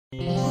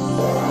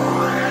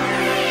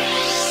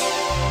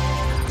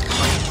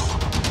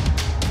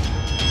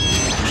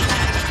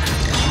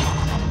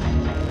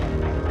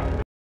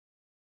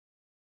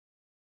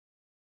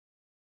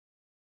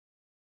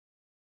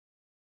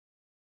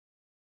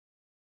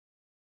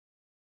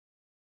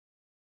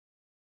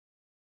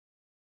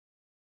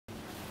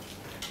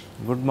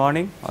Good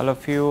morning all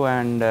of you,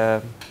 and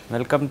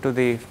welcome to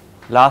the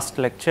last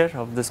lecture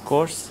of this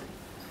course.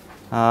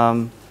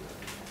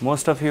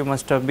 Most of you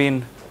must have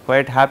been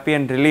quite happy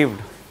and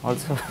relieved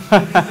also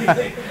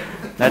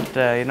that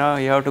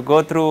you have to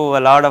go through a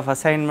lot of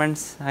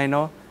assignments, I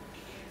know,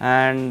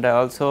 and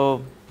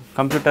also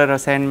computer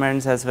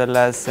assignments as well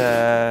as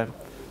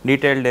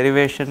detailed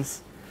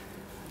derivations,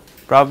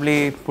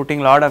 probably putting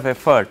a lot of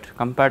effort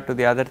compared to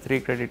the other 3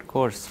 credit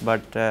course,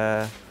 but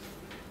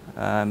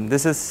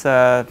this is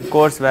a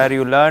course where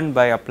you learn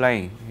by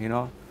applying,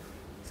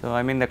 So,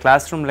 I mean, the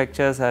classroom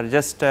lectures are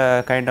just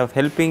kind of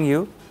helping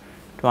you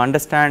to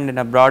understand in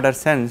a broader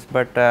sense,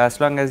 but as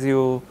long as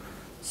you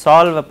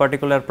solve a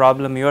particular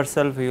problem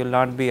yourself, you will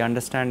not be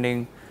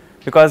understanding,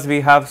 because we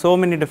have so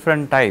many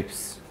different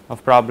types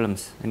of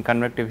problems in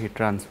convective heat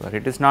transfer.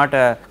 It is not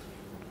a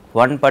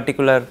one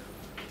particular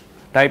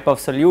type of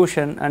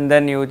solution and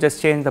then you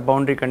just change the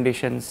boundary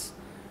conditions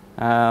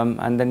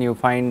and then you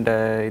find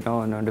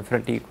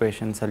different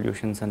equation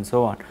solutions and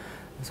so on.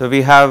 So,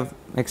 we have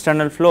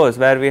external flows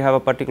where we have a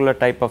particular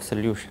type of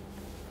solution,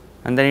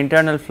 and then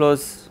internal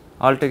flows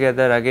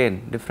altogether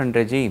again different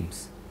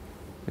regimes.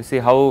 You see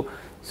how,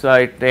 so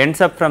it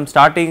ends up from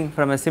starting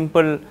from a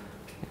simple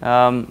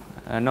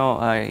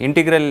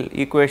integral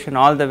equation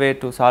all the way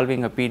to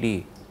solving a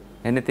PDE,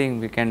 anything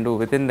we can do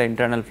within the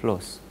internal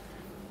flows.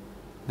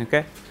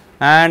 Okay.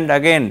 And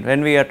again,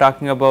 when we are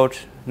talking about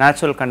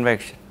natural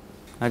convection,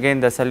 again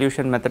the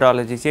solution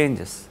methodology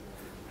changes,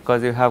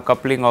 because you have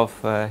coupling of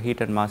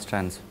heat and mass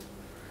transfer,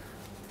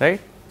 right.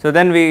 So,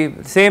 then we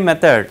same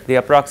method, the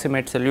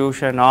approximate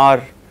solution,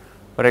 or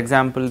for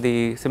example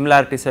the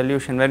similarity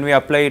solution, when we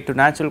apply it to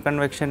natural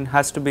convection,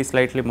 has to be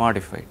slightly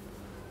modified,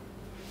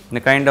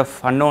 the kind of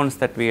unknowns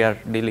that we are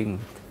dealing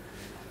with.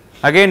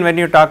 Again, when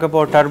you talk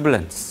about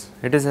turbulence,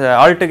 it is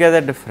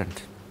altogether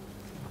different.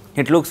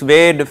 It looks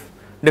way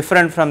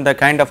different from the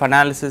kind of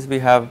analysis we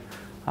have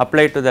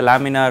applied to the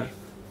laminar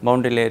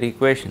boundary layer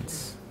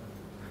equations.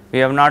 We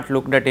have not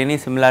looked at any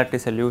similarity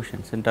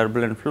solutions in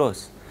turbulent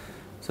flows.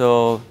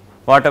 So,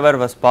 whatever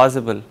was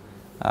possible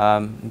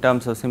in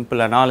terms of simple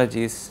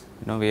analogies,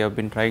 we have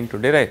been trying to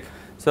derive.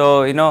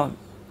 So,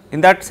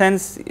 in that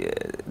sense,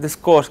 this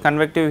course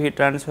convective heat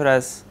transfer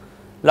has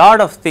lot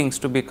of things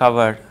to be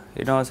covered,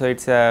 so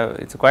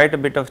it's quite a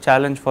bit of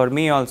challenge for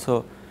me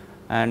also,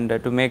 and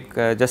to make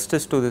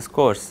justice to this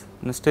course.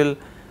 And still,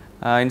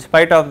 in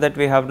spite of that,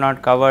 we have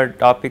not covered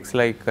topics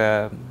like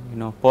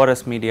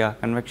porous media,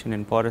 convection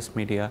in porous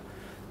media,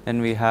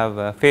 then we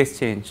have phase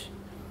change,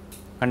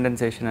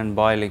 condensation and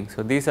boiling.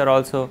 So, these are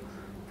also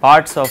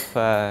parts of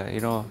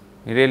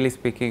really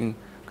speaking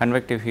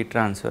convective heat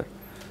transfer,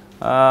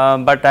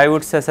 but I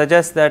would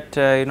suggest that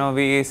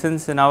we,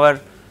 since in our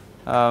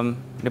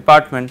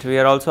department we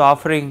are also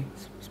offering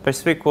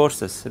specific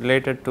courses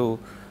related to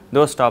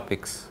those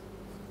topics,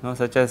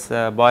 such as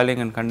boiling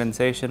and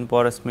condensation,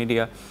 porous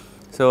media.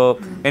 So,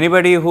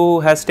 anybody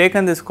who has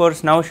taken this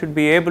course now should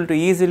be able to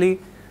easily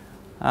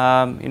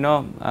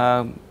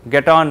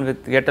get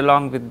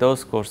along with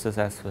those courses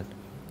as well,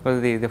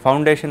 because the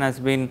foundation has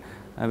been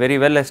very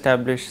well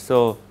established.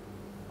 So,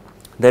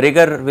 the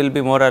rigor will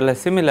be more or less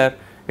similar,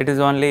 it is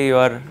only you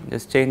are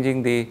just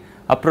changing the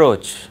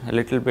approach a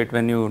little bit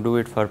when you do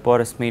it for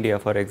porous media,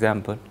 for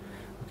example.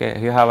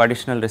 Okay, you have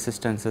additional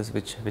resistances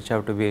which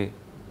have to be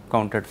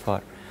counted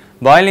for.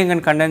 Boiling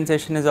and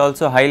condensation is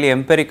also highly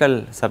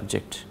empirical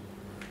subject.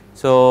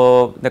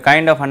 So, the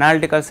kind of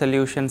analytical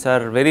solutions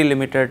are very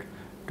limited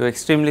to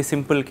extremely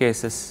simple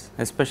cases,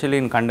 especially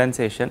in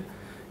condensation.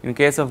 In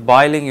case of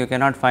boiling, you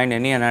cannot find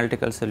any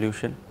analytical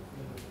solution.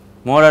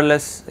 More or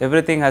less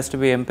everything has to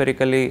be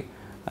empirically,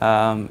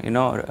 there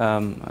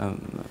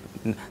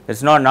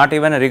is not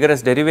even a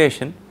rigorous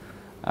derivation,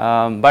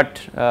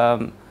 but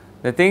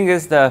the thing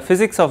is the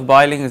physics of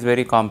boiling is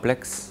very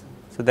complex.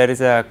 So, there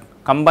is a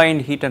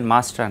combined heat and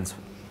mass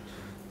transfer.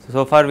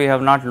 So far we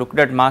have not looked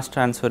at mass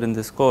transfer in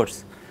this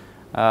course.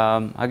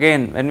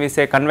 Again, when we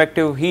say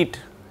convective heat,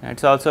 it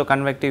is also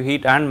convective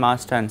heat and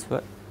mass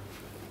transfer.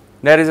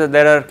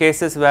 There are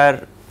cases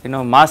where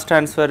mass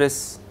transfer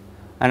is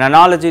an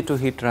analogy to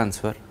heat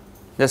transfer,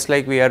 just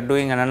like we are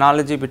doing an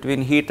analogy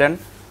between heat and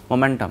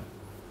momentum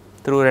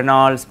through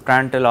Reynolds,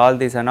 Prandtl, all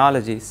these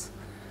analogies.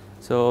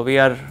 So, we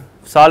are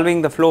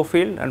solving the flow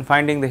field and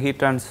finding the heat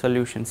transfer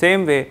solution.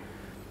 Same way,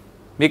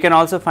 we can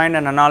also find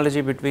an analogy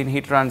between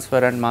heat transfer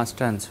and mass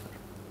transfer.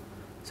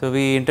 So,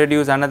 we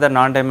introduce another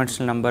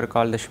non-dimensional number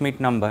called the Schmidt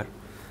number,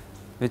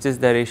 which is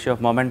the ratio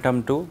of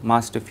momentum to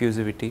mass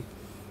diffusivity.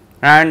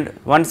 And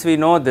once we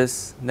know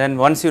this, then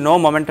once you know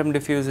momentum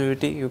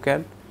diffusivity, you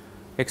can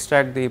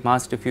extract the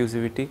mass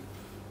diffusivity,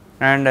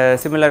 and a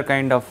similar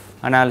kind of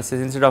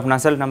analysis. Instead of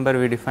Nusselt number,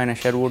 we define a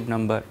Sherwood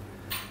number,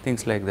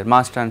 things like that,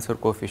 mass transfer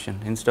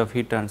coefficient instead of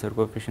heat transfer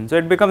coefficient. So,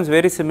 it becomes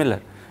very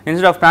similar.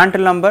 Instead of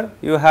Prandtl number,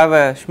 you have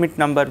a Schmidt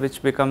number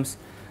which becomes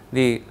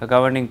the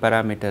governing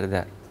parameter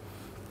there.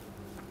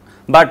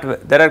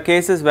 But there are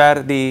cases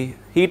where the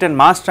heat and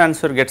mass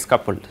transfer gets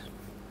coupled.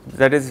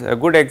 That is, a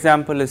good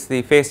example is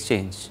the phase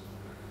change,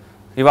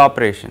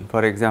 evaporation,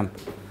 for example.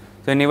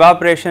 So, in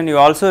evaporation you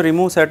also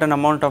remove certain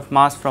amount of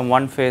mass from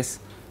one phase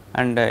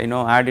and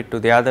add it to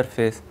the other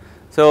phase.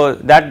 So,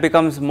 that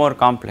becomes more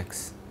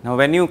complex. Now,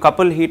 when you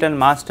couple heat and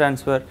mass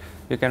transfer,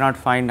 you cannot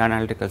find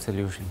analytical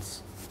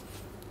solutions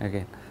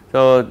again.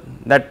 So,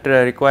 that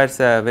requires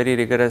a very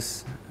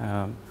rigorous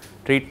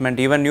treatment.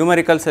 Even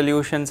numerical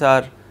solutions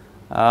are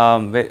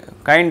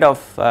kind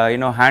of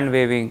hand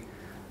waving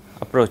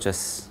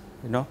approaches,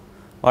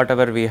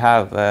 whatever we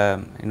have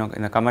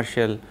in a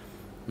commercial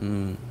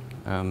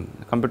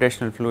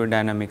computational fluid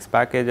dynamics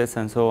packages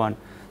and so on.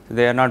 So,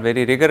 they are not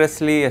very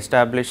rigorously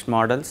established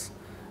models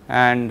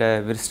and we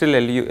are still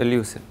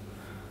elusive.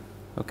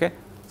 Okay.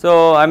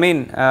 So, I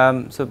mean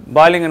so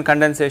boiling and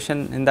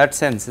condensation in that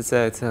sense it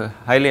is a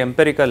highly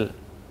empirical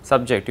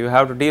subject. You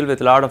have to deal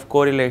with a lot of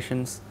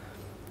correlations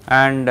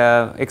and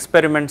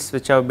experiments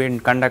which have been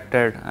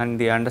conducted and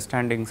the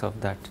understandings of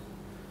that.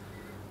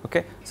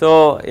 Okay.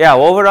 So, yeah,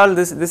 overall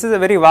this is a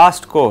very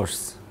vast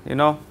course,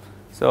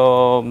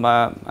 So,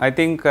 I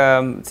think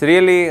it is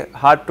really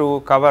hard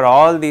to cover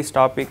all these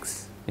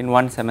topics in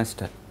one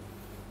semester.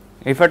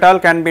 If at all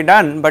can be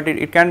done, but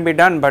it can be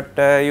done, but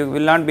you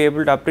will not be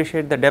able to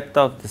appreciate the depth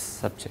of this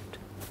subject,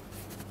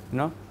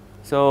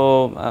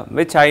 So,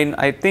 which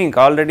I think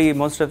already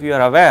most of you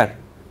are aware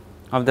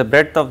of the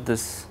breadth of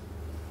this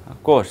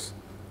course.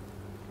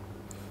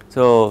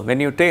 So,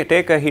 when you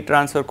take a heat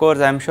transfer course,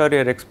 I am sure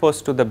you are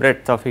exposed to the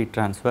breadth of heat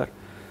transfer,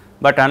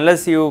 but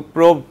unless you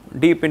probe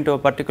deep into a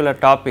particular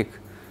topic,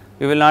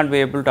 you will not be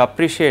able to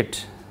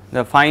appreciate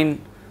the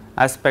fine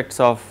aspects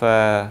of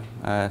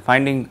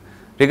finding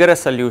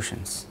rigorous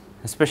solutions,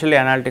 especially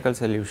analytical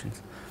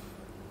solutions.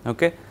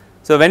 Okay.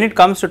 So, when it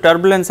comes to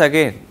turbulence,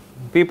 again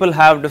people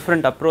have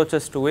different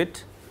approaches to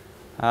it.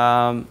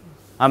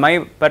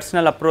 My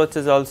personal approach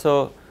is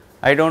also,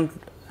 I do not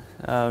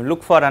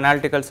look for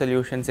analytical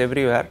solutions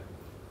everywhere,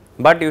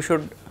 but you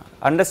should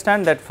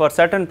understand that for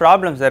certain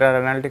problems there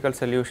are analytical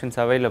solutions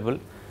available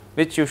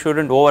which you should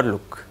not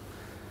overlook.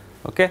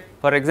 Okay.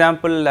 For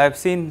example, I have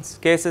seen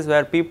cases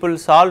where people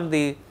solve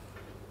the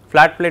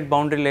flat plate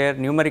boundary layer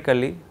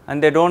numerically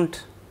and they do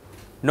not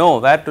know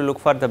where to look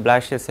for the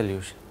Blassier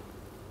solution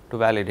to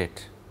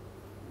validate.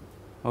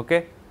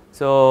 Okay.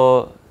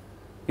 So,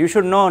 you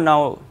should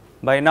know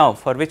by now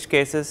for which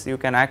cases you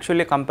can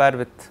actually compare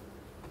with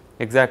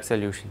exact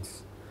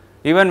solutions.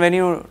 Even when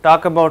you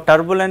talk about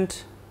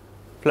turbulent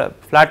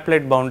flat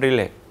plate boundary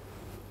layer.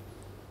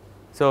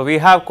 So, we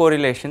have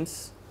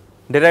correlations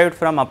derived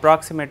from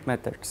approximate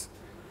methods.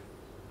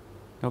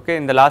 Okay.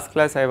 In the last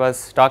class I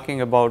was talking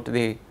about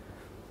the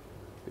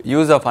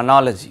use of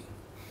analogy,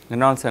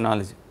 Reynolds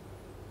analogy.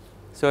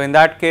 So, in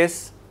that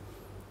case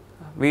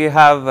we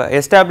have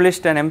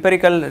established an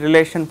empirical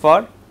relation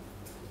for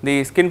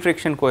the skin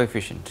friction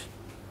coefficient,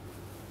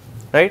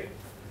 right.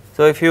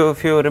 So, if you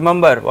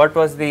remember what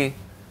was the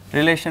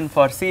relation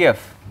for CF.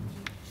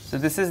 So,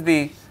 this is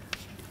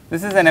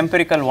an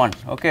empirical one.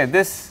 Okay.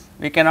 This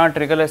we cannot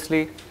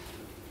rigorously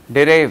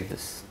derive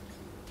this.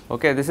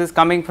 Okay. This is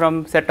coming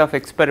from set of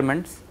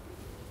experiments,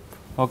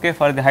 okay,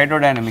 for the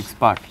hydrodynamics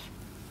part.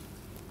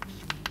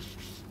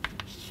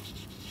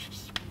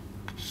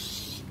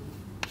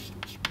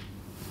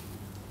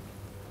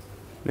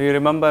 Do you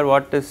remember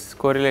what this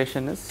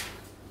correlation is?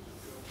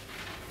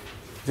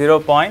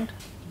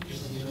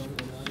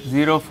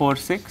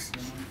 0.046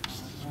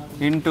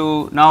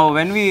 into, now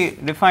when we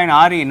define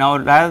RE, now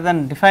rather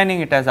than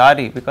defining it as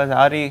RE, because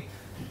RE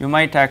you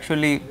might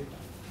actually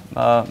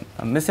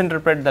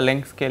misinterpret the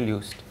length scale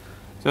used.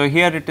 So,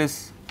 here it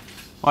is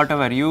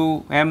whatever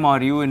um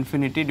or u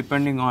infinity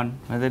depending on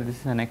whether this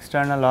is an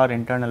external or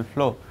internal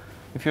flow.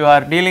 If you are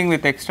dealing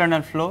with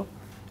external flow,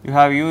 you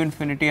have u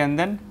infinity and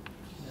then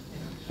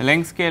the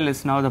length scale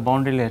is now the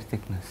boundary layer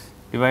thickness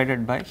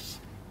divided by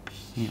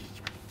mu.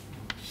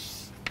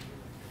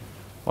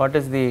 What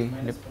is the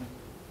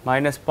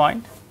minus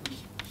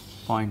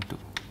 0.2.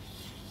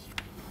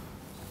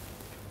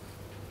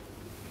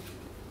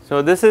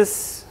 So, this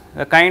is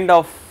a kind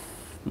of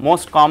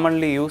most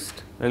commonly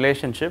used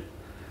relationship.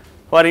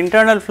 For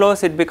internal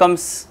flows it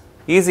becomes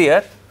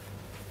easier,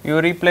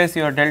 you replace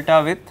your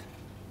delta with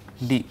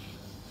d,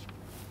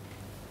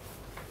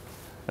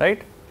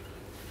 right,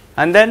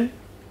 and then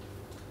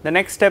the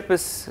next step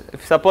is,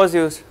 if suppose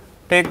you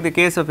take the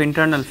case of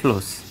internal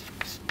flows.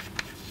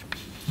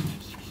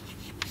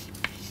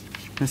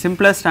 The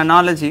simplest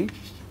analogy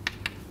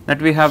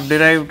that we have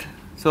derived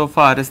so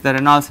far is the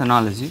Reynolds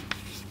analogy,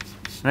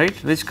 right,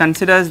 which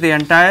considers the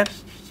entire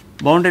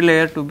boundary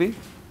layer to be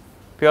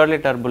purely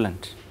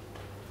turbulent.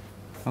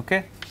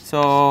 Okay.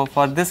 So,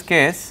 for this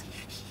case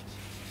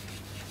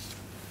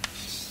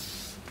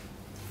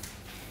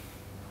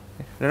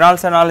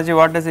Reynolds analogy,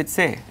 what does it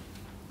say?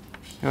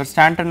 Your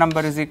Stanton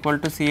number is equal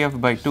to Cf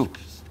by 2.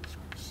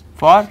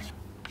 For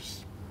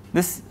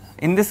this,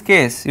 in this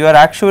case you are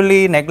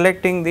actually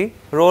neglecting the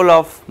role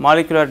of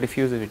molecular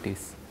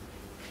diffusivities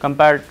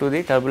compared to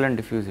the turbulent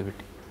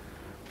diffusivity,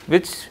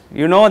 which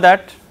you know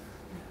that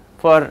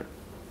for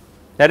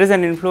there is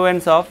an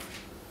influence of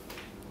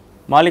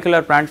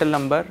molecular Prandtl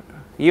number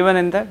even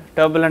in the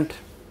turbulent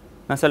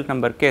Nusselt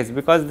number case,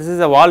 because this is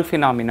a wall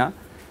phenomena,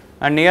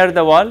 and near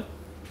the wall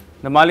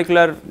the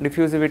molecular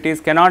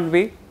diffusivities cannot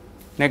be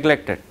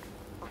neglected,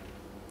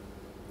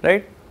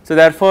 right. So,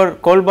 therefore,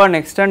 Colburn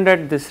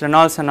extended this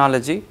Reynolds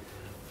analogy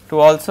to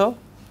also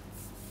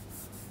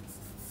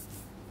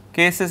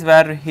cases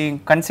where he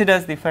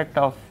considers the effect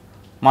of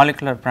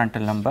molecular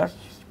Prandtl number,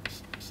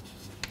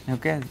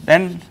 okay.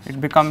 Then it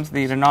becomes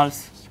the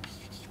Reynolds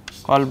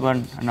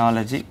Colburn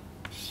analogy,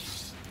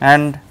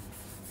 and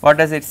what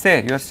does it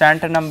say? Your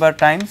Stanton number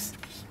times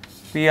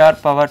PR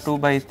power 2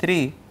 by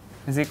 3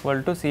 is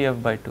equal to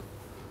Cf by 2.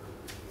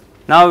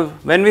 Now,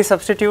 when we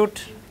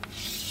substitute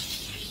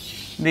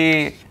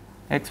the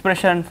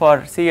expression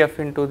for Cf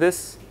into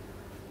this,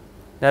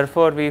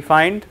 therefore, we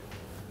find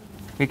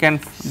we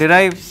can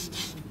derive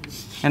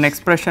an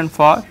expression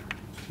for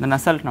the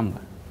Nusselt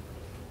number.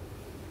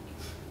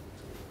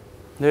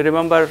 Do you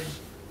remember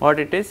what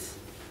it is?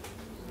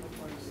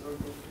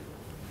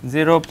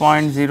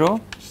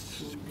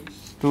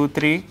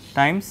 0.023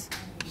 times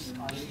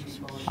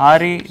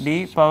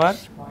RED power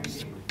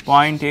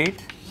 0.8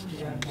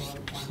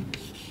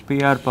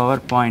 PR power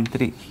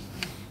 0.3.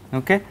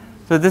 Okay.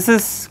 So, this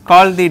is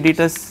called the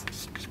Dietz-Bolte.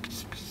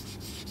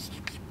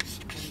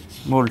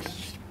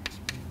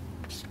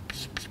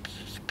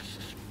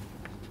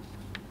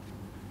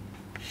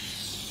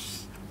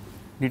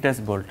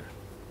 Dietz-Bolte.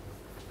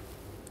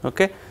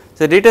 Okay.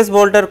 So,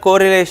 Dietz-Bolte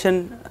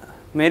correlation,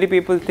 many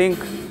people think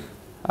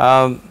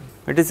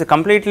it is a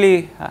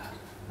completely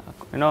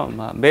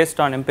based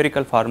on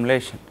empirical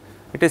formulation.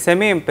 It is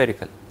semi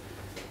empirical.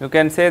 You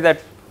can say that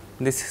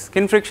this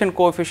skin friction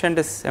coefficient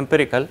is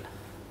empirical,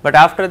 but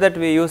after that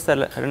we use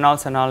the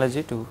Reynolds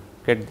analogy to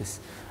get this.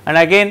 And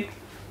again,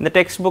 in the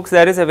textbooks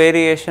there is a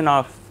variation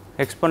of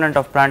exponent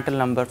of Prandtl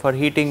number. For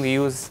heating we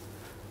use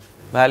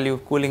value,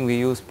 cooling we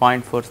use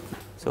 0.4.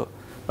 So,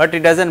 but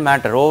it does not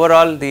matter,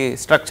 overall the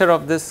structure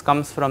of this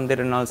comes from the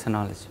Reynolds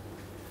analogy.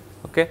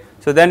 Okay.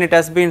 So, then it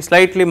has been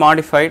slightly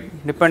modified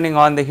depending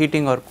on the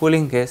heating or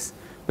cooling case,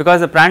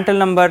 because the Prandtl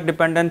number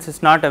dependence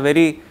is not a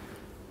very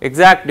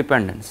exact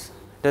dependence.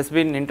 It has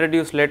been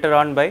introduced later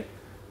on by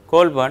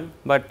Colburn,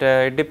 but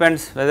it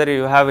depends whether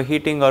you have a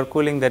heating or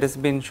cooling. There has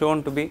been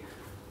shown to be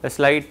a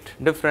slight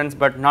difference,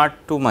 but not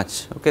too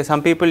much. Okay.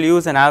 Some people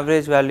use an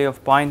average value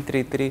of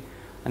 0.33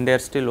 and they are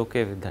still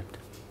okay with that,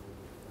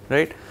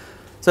 right.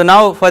 So,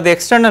 now for the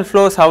external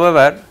flows,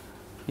 however,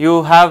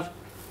 you have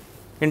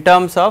in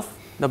terms of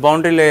the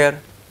boundary layer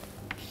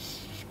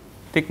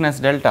thickness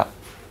delta,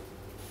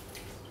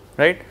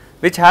 right,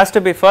 which has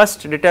to be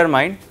first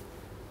determined,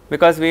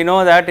 because we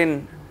know that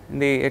in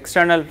the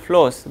external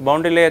flows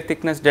boundary layer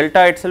thickness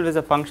delta itself is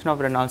a function of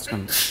Reynolds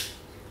number.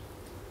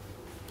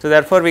 So,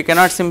 therefore, we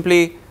cannot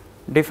simply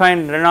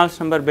define Reynolds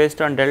number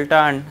based on delta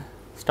and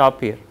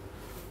stop here.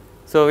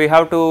 So, we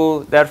have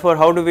to, therefore,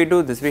 how do we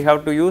do this? We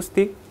have to use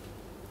the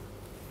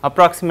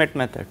approximate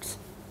methods.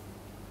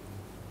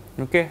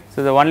 Okay.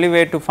 So, the only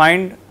way to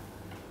find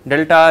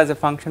delta as a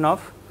function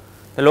of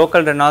the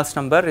local Reynolds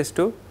number is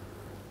to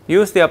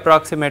use the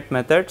approximate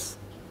methods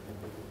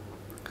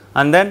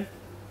and then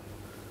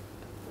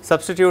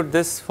substitute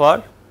this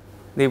for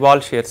the wall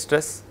shear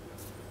stress,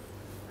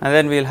 and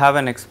then we will have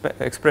an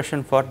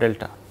expression for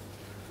delta,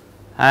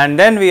 and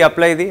then we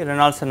apply the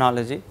Reynolds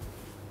analogy,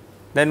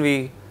 then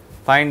we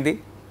find the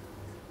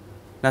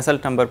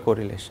Nusselt number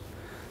correlation.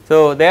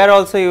 So, there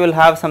also you will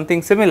have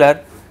something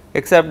similar,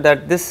 except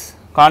that this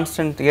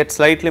constant gets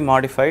slightly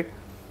modified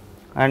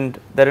and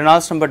the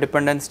Reynolds number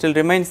dependence still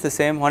remains the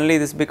same, only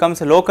this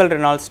becomes a local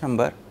Reynolds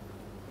number,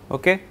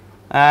 okay,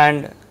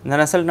 and the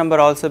Nusselt number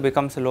also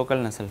becomes a local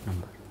Nusselt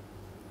number.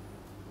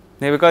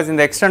 Because in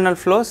the external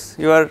flows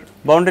your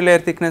boundary layer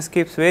thickness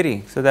keeps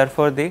varying. So,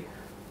 therefore, the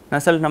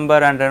Nusselt number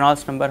and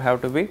Reynolds number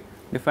have to be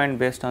defined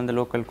based on the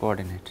local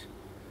coordinate.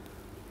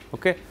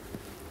 Okay.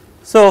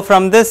 So,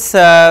 from this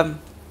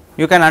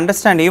you can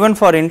understand even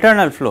for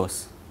internal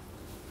flows,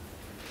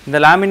 in the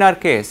laminar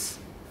case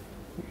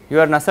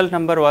your Nusselt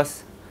number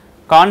was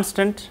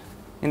constant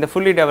in the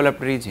fully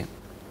developed region,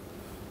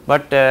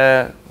 but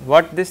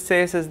what this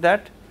says is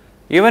that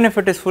even if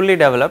it is fully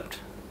developed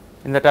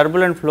in the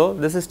turbulent flow,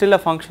 this is still a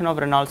function of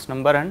Reynolds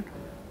number and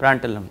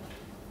Prandtl number,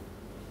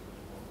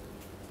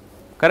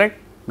 correct,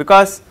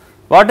 because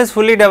what is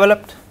fully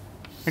developed?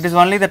 It is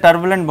only the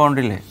turbulent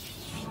boundary layer.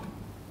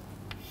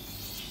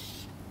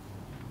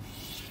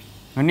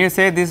 When you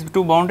say these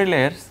two boundary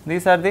layers,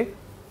 these are the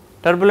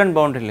turbulent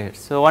boundary layers.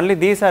 So, only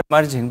these are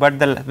merging, but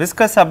the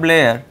viscous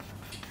sublayer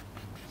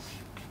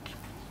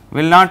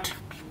will not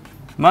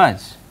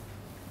merge.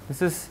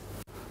 This is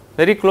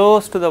very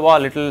close to the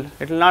wall, it will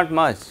not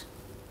merge.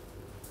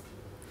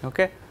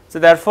 Okay. So,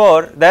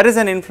 therefore, there is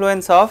an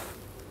influence of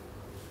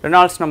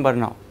Reynolds number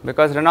now,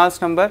 because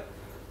Reynolds number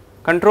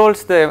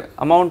controls the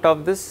amount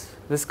of this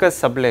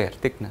viscous sublayer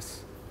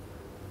thickness,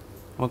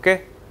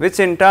 okay, which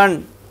in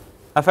turn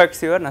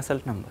affects your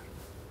Nusselt number.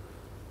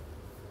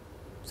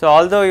 So,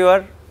 although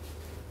your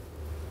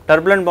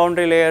turbulent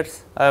boundary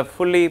layers are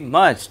fully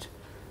merged,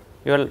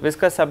 your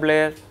viscous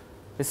sublayer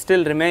is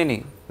still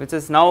remaining, which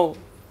is now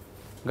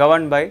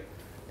governed by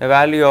the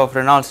value of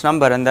Reynolds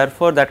number, and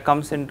therefore that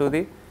comes into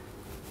the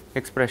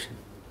expression,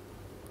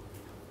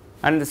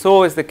 and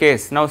so is the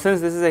case. Now,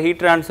 since this is a heat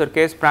transfer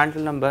case,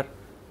 Prandtl number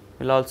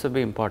will also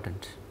be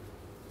important.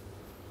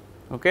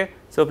 Okay.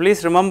 So,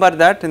 please remember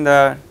that in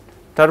the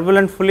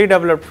turbulent fully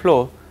developed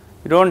flow,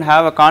 you do not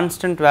have a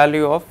constant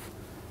value of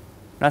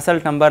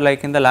Nusselt number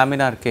like in the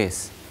laminar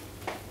case.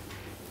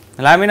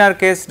 The laminar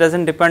case does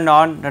not depend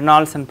on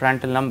Reynolds and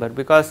Prandtl number,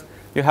 because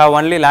you have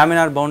only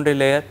laminar boundary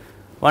layer.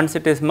 Once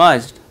it is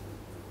merged,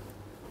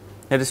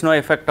 there is no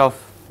effect of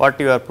what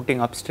you are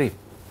putting upstream.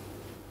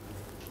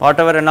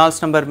 Whatever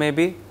Reynolds number may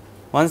be,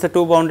 once the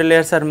two boundary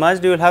layers are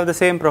merged, you will have the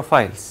same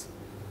profiles,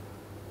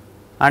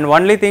 and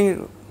only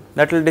thing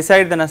that will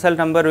decide the Nusselt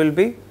number will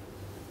be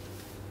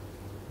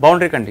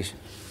boundary condition,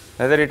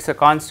 whether it is a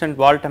constant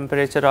wall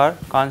temperature or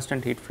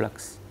constant heat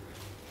flux.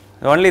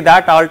 Only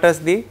that alters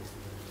the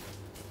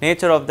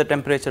nature of the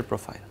temperature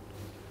profile,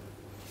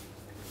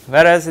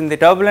 whereas in the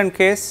turbulent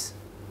case,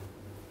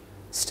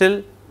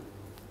 still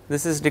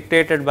this is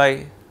dictated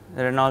by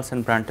the Reynolds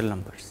and Prandtl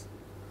numbers.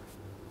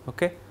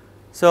 Okay.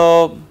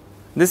 So,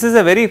 this is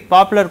a very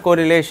popular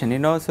correlation,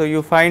 so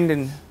you find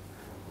in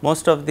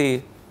most of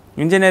the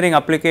engineering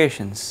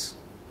applications,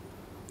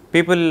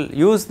 people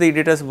use the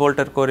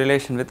Dittus-Boelter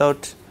correlation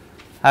without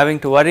having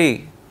to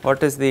worry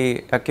what is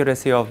the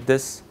accuracy of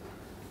this,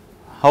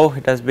 how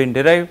it has been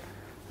derived,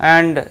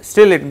 and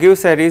still it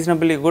gives a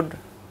reasonably good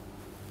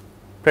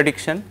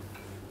prediction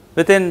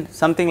within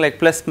something like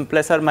plus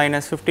or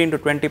minus 15 to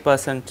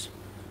 20%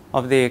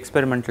 of the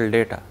experimental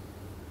data,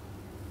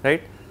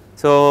 right.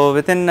 So,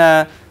 within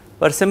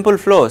for simple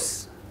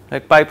flows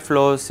like pipe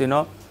flows,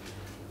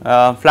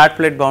 flat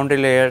plate boundary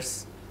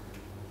layers,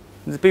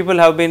 the people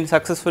have been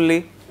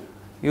successfully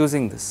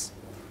using this,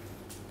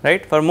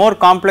 right. For more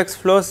complex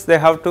flows, they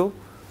have to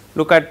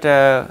look at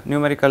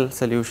numerical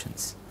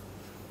solutions.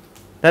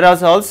 There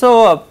is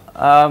also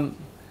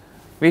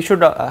we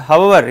should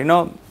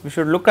however, we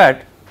should look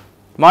at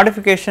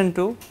modification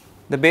to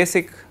the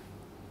basic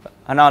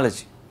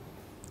analogy.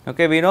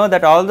 Okay, we know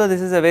that although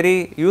this is a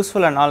very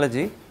useful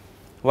analogy,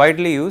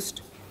 widely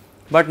used,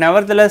 but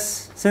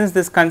nevertheless, since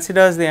this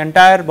considers the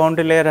entire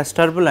boundary layer as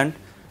turbulent,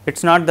 it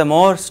is not the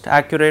most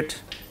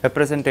accurate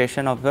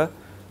representation of the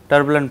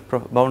turbulent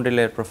boundary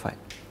layer profile.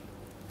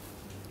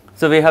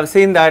 So, we have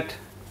seen that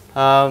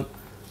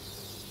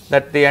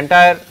that the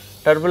entire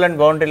turbulent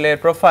boundary layer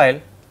profile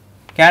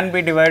can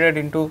be divided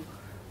into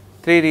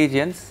 3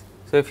 regions.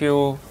 So, if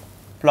you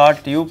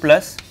plot u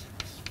plus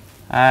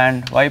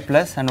and y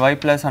plus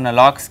on a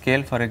log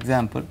scale, for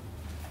example,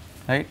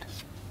 right.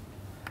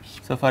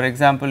 So, for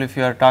example, if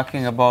you are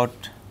talking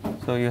about,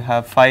 so you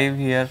have 5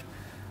 here,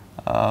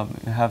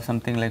 you have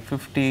something like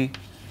 50,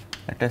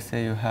 let us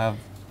say you have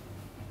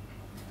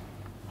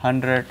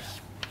 100,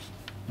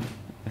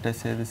 let us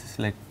say this is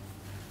like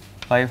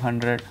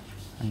 500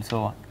 and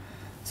so on.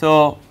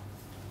 So,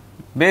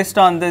 based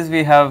on this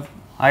we have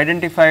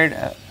identified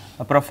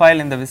a profile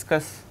in the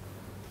viscous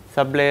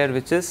sublayer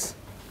which is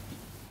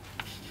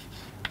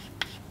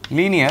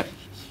linear,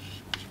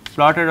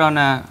 plotted on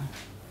a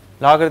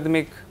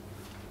logarithmic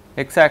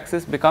x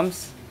axis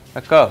becomes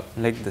a curve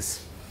like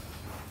this.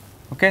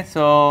 Okay.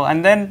 So,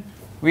 and then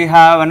we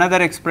have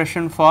another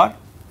expression for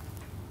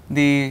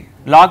the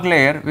log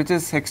layer which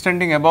is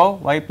extending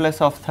above y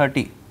plus of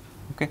 30.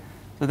 Okay.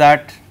 So,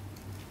 that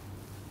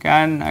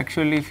can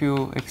actually, if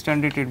you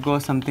extend it, it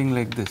goes something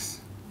like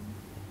this.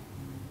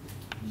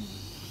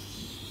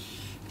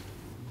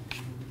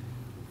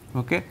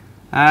 Okay.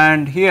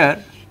 And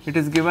here it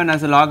is given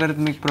as a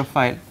logarithmic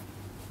profile.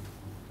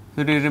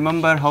 So, do you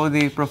remember how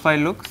the profile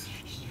looks?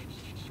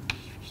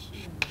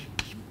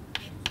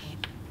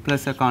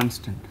 Plus a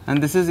constant,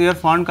 and this is your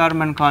von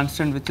Karman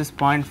constant which is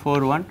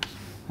 0.41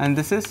 and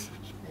this is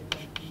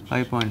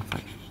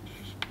 5.5.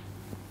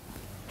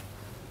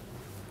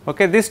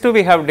 Okay, these two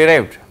we have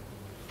derived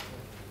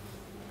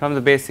from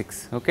the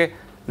basics. Okay.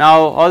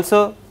 Now,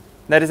 also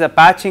there is a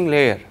patching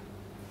layer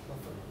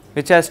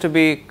which has to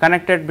be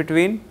connected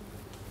between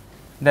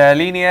the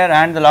linear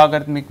and the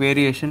logarithmic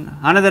variation,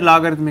 another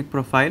logarithmic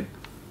profile.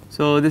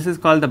 So, this is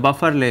called the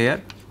buffer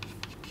layer.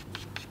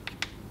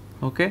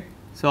 Okay.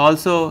 So,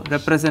 also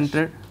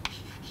represented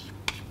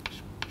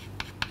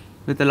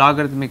with a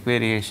logarithmic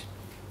variation.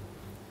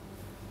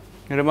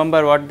 You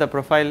remember what the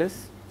profile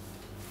is?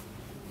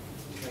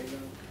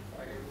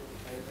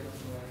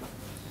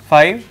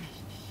 5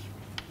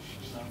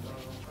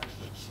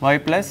 y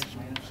plus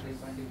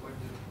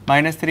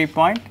minus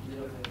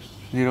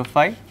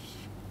 3.05.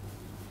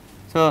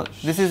 So,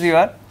 this is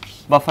your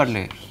buffer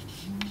layer.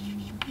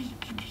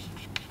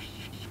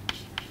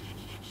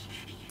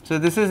 So,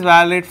 this is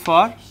valid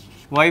for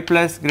y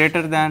plus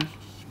greater than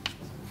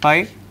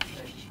 5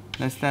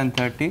 less than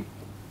 30,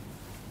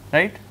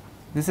 right.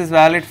 This is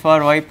valid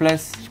for y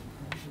plus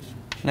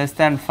less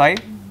than 5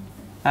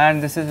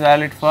 and this is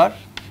valid for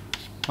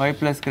y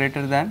plus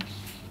greater than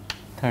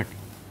 30.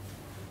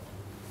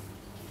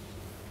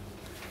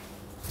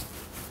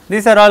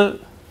 These are all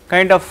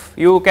kind of,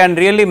 you can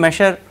really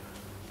measure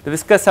the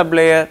viscous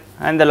sublayer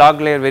and the log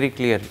layer very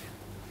clearly.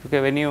 Okay,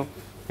 when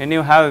when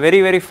you have a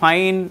very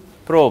fine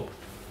probe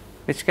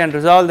which can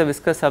resolve the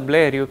viscous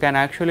sublayer, you can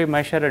actually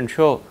measure and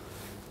show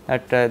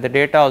that the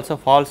data also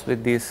falls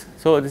with these.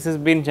 So, this has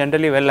been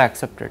generally well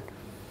accepted.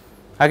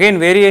 Again,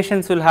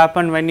 variations will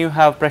happen when you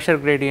have pressure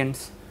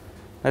gradients,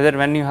 whether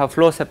when you have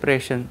flow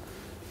separation,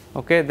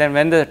 okay, then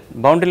when the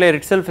boundary layer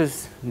itself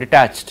is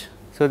detached.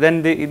 So,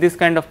 then this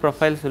kind of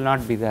profiles will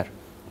not be there.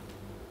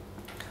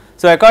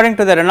 So, according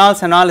to the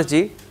Reynolds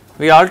analogy,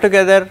 we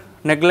altogether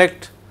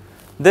neglect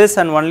this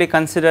and only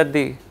consider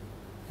the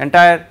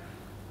entire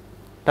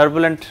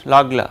turbulent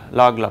log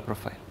law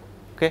profile,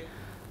 okay,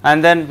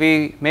 and then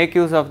we make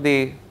use of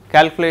the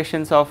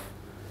calculations of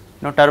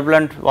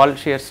turbulent wall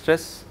shear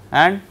stress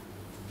and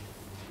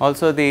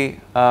also the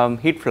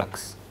heat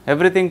flux,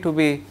 everything to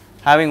be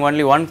having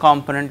only one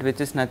component,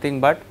 which is nothing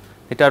but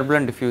the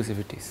turbulent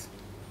diffusivities.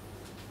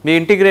 We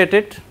integrate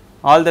it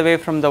all the way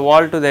from the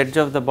wall to the edge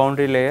of the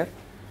boundary layer,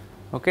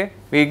 okay.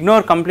 We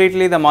ignore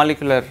completely the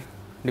molecular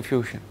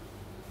diffusion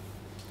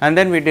and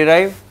then we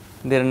derive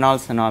the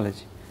Reynolds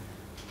analogy.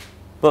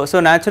 So,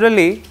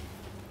 naturally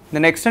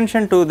an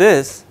extension to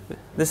this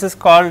is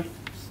called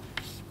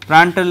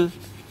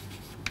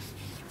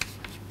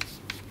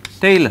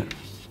Prandtl-Taylor.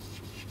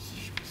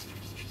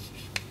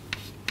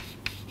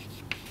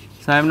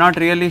 So, I am not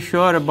really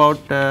sure about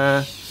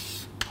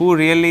who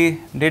really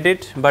did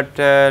it, but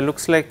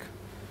looks like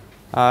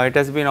it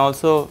has been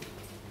also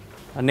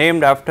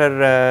named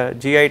after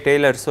G.I.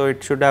 Taylor. So,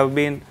 it should have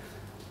been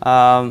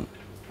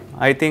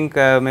I think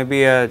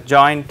maybe a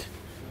joint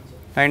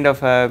kind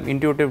of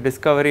intuitive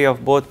discovery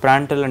of both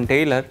Prandtl and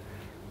Taylor.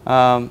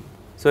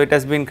 So, it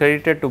has been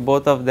credited to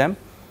both of them.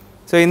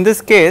 So, in this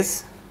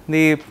case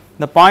the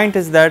point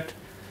is that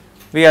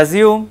we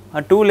assume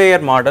a 2-layer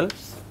model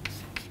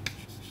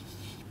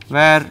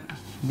where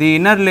the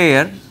inner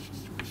layer,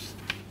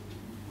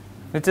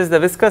 which is the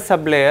viscous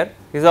sublayer,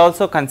 is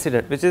also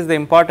considered, which is the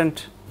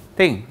important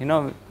thing.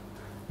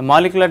 The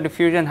molecular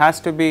diffusion has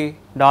to be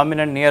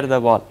dominant near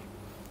the wall,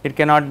 it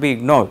cannot be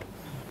ignored.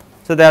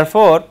 So,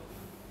 therefore,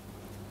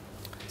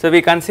 we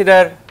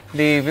consider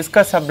the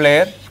viscous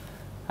sublayer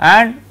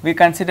and we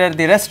consider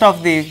the rest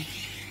of the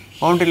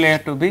boundary layer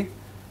to be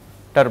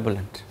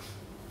turbulent.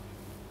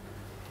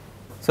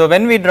 So,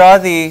 when we draw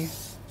the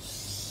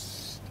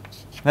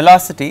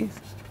velocity,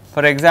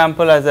 for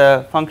example, as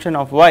a function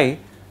of y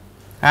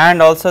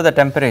and also the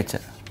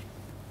temperature.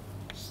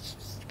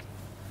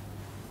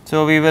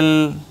 So, we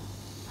will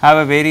have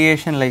a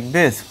variation like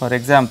this, for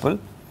example.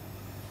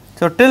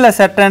 So, till a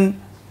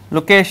certain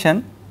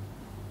location,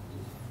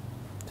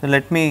 so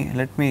let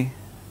me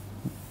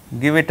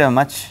give it a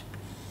much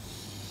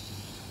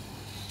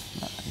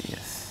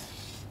yes,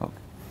 okay.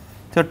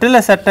 So, till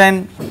a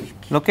certain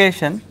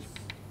location,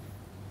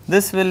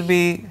 this will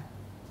be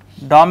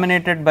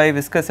dominated by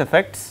viscous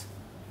effects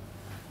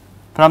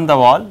from the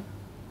wall,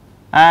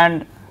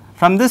 and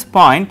from this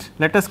point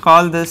let us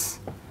call this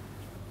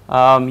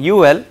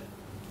UL,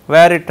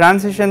 where it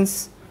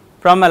transitions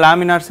from a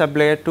laminar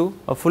sublayer to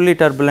a fully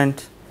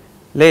turbulent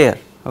layer.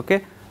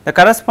 Okay. The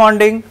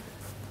corresponding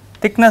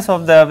thickness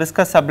of the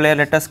viscous sublayer,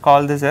 let us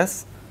call this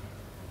as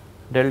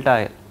delta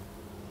L.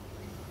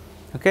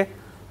 Okay.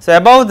 So,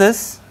 above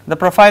this the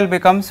profile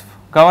becomes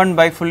governed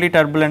by fully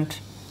turbulent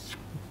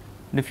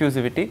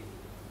diffusivity,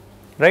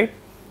 right,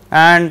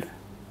 and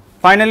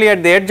finally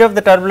at the edge of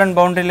the turbulent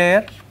boundary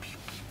layer,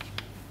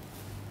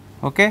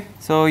 okay,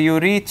 so you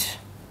reach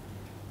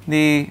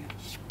the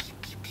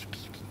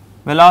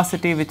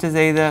velocity which is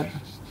either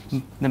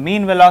the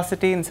mean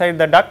velocity inside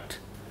the duct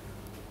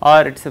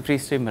or it is a free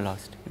stream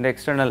velocity in the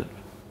external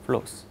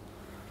flows.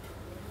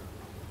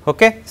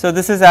 Okay. So,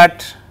 this is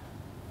at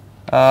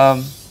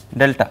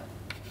delta,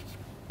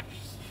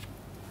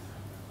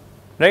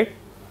 right.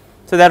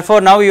 So,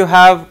 therefore, now you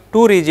have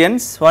two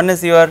regions, one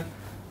is your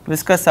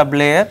viscous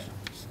sublayer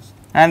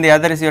and the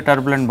other is your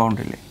turbulent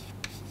boundary layer.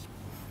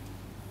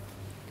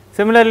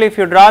 Similarly, if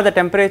you draw the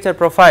temperature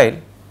profile,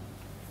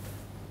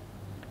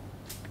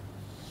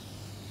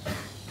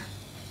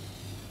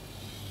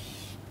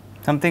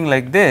 something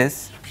like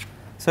this.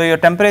 So, your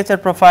temperature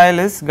profile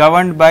is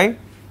governed by,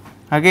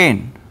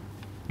 again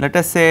let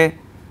us say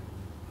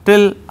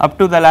till up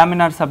to the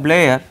laminar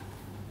sublayer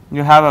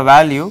you have a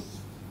value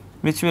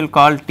which we will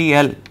call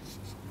TL,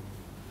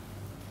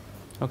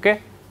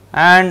 okay,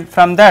 and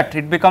from that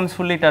it becomes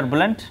fully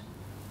turbulent,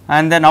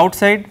 and then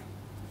outside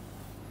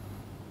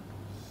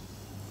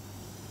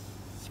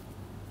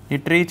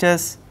it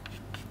reaches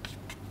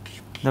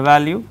the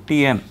value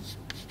Tm.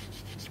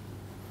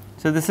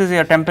 So, this is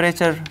your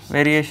temperature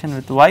variation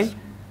with y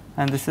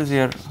and this is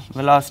your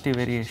velocity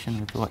variation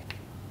with y.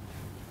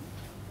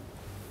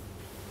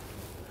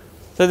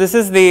 So, this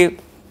is the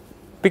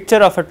picture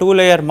of a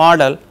 2-layer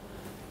model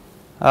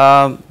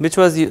which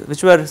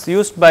was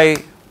used by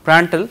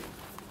Prandtl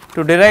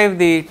to derive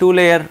the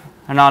 2-layer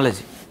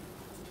analogy.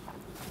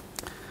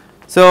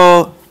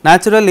 So,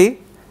 naturally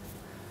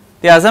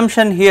the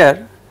assumption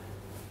here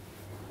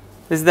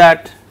is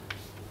that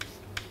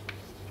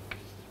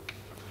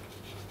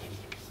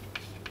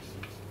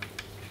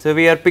so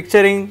we are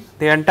picturing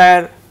the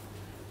entire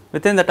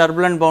within the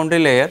turbulent boundary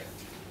layer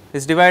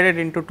is divided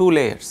into two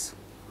layers.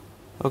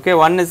 Okay,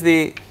 one is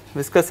the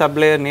viscous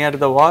sublayer near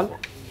the wall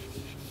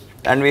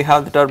and we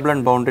have the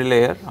turbulent boundary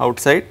layer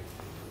outside.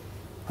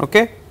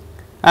 Okay.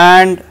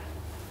 And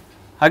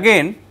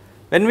again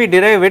when we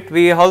derive it,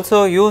 we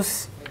also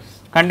use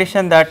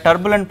condition that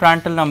turbulent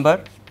Prandtl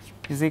number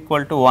is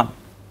equal to 1.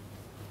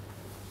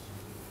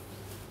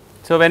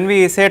 So, when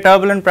we say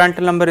turbulent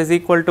Prandtl number is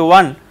equal to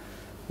 1,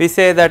 we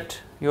say that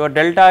your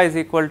delta is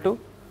equal to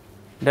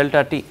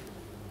delta T,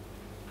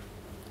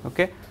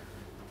 okay,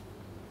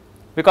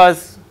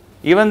 because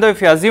even though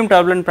if you assume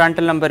turbulent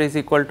Prandtl number is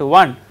equal to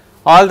 1,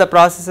 all the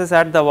processes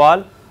at the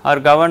wall are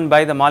governed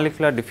by the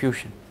molecular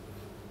diffusion.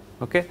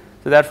 Okay.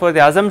 So, therefore,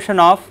 the assumption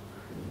of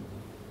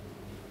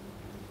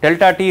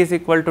delta T is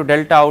equal to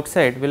delta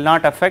outside will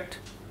not affect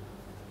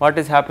what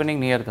is happening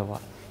near the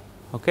wall.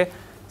 Okay.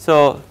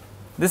 So,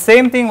 the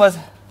same thing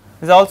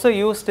is also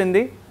used in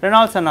the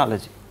Reynolds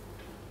analogy,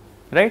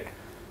 right.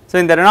 So,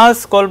 in the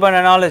Reynolds-Colburn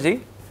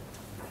analogy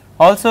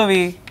also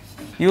we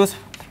use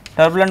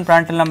turbulent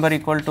Prandtl number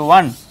equal to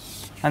 1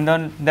 and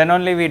then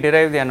only we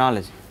derive the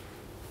analogy.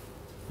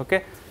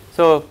 Okay.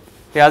 So,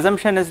 the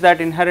assumption is that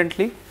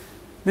inherently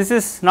this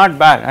is not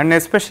bad, and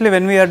especially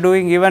when we are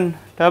doing even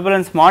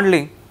turbulence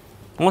modeling,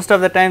 most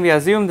of the time we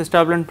assume this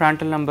turbulent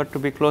Prandtl number to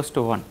be close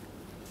to 1.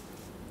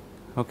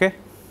 Okay.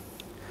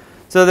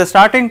 So, the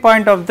starting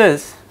point of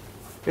this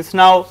is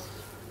now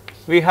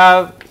we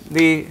have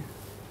the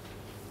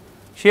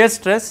shear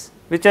stress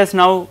which has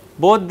now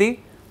both the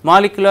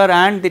molecular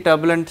and the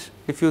turbulent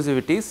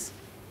diffusivities.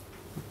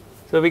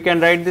 So, we can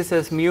write this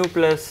as mu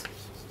plus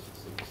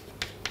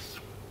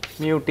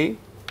mu t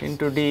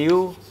into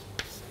du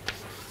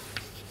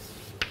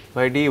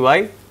by dy,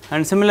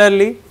 and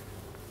similarly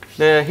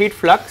the heat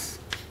flux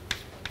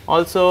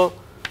also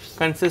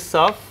consists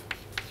of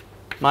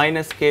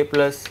minus k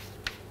plus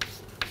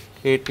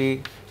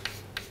kT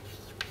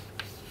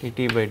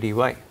dt by dy.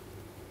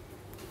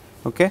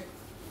 Okay.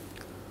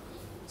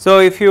 So,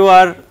 if you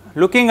are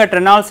looking at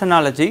Reynolds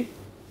analogy,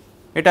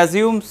 it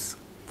assumes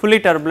fully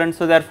turbulent.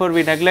 So, therefore,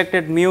 we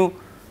neglected mu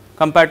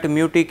compared to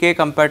mu t, k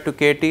compared to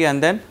kt,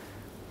 and then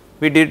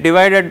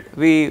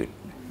we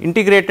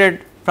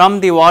integrated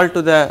from the wall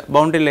to the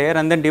boundary layer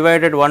and then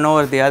divided one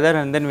over the other,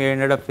 and then we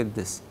ended up with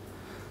this.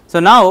 So,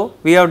 now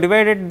we have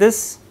divided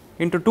this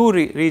into two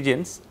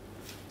regions.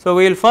 So,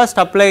 we will first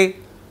apply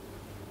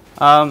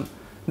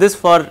this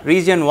for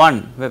region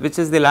 1, which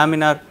is the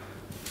laminar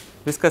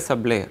viscous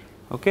sublayer.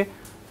 Okay.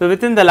 So,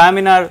 within the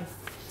laminar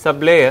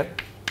sublayer,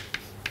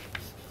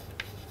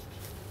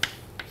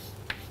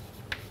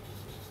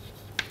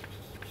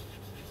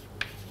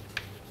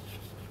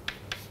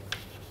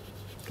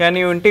 can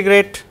you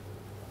integrate,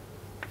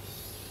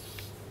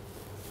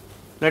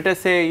 let us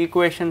say,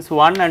 equations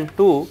 1 and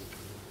 2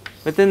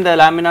 within the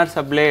laminar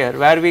sublayer,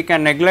 where we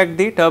can neglect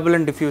the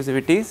turbulent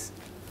diffusivities,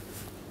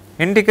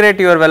 integrate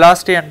your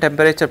velocity and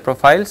temperature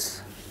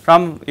profiles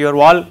from your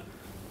wall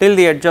till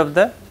the edge of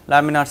the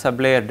laminar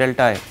sublayer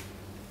delta L.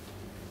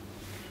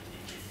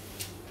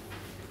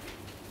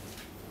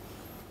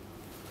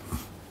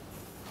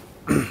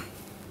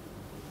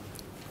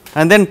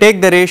 And then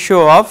take the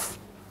ratio of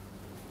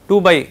 2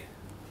 by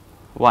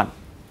 1.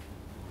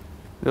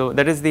 So,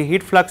 that is the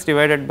heat flux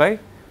divided by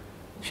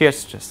shear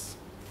stress.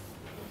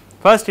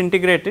 First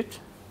integrate it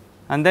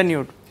and then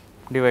you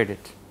divide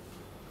it.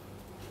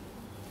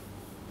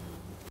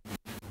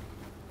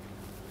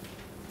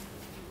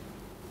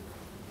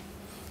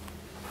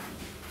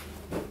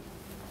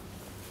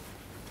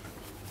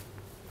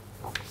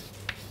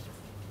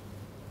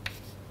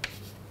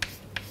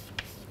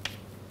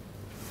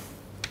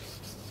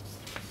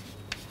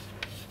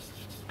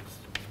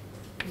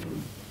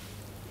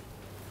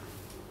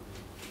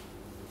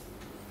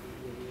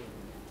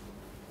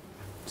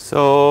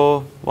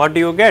 So, what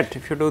do you get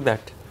if you do that?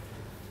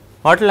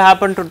 What will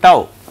happen to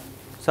tau?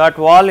 So, at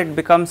wall it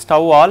becomes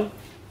tau wall,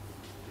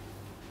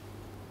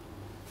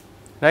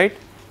 right,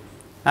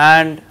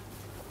 and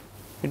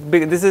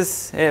this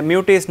is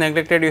mu t is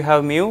neglected, you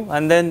have mu,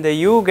 and then the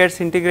u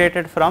gets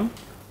integrated from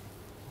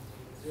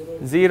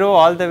 0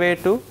 all the way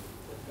to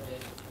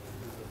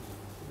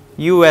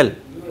ul,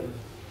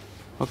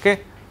 okay,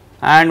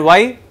 and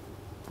y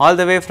all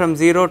the way from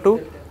 0 to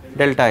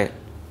delta L.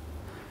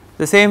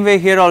 The same way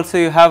here also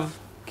you have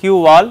q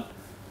wall,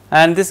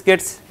 and this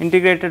gets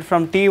integrated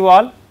from t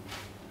wall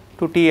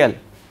to TL,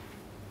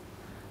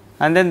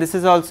 and then this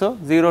is also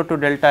 0 to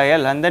delta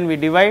L, and then we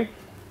divide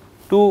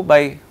 2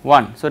 by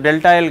 1. So,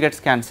 delta L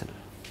gets cancelled.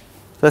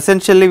 So,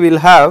 essentially we will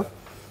have,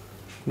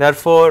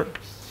 therefore,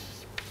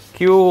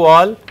 q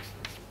wall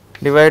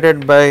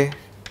divided by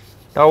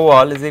tau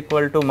wall is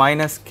equal to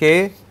minus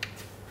k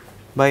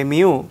by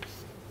mu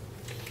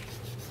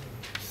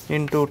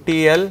into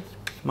TL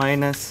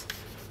minus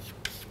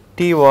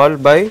T wall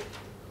by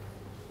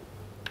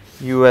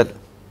UL.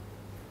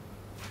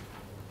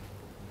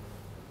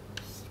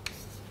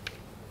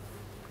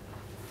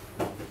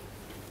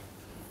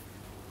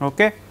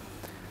 Okay.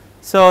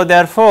 So,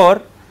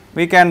 therefore,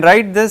 we can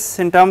write this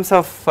in terms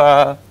of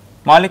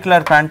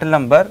molecular Prandtl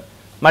number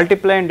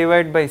multiply and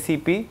divide by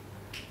Cp.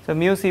 So,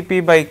 mu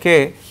Cp by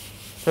K.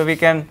 So, we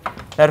can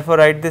therefore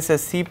write this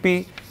as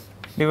Cp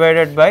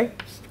divided by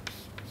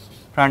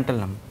Prandtl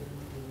number.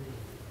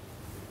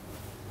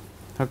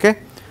 Okay.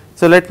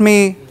 So, let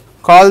me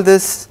call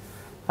this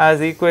as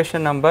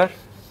equation number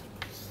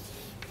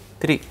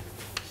 3.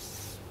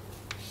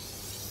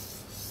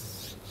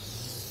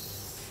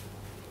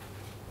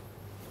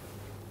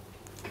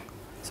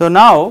 So,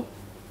 now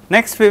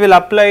next we will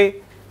apply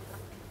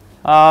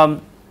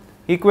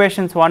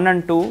equations 1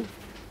 and 2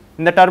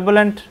 in the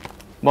turbulent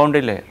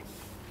boundary layer.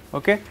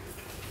 Okay.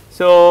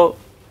 So,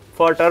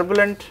 for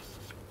turbulent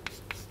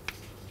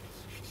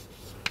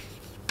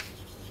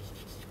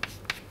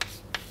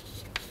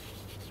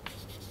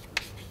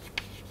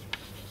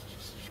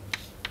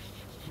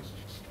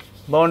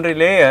boundary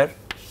layer,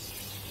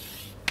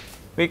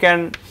 we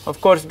can of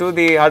course do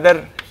the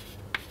other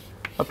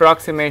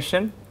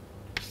approximation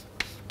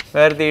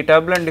where the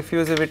turbulent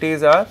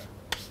diffusivities are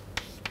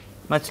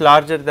much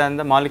larger than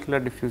the molecular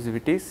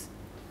diffusivities,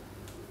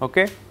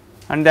 okay,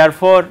 and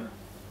therefore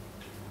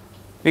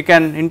we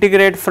can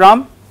integrate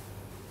from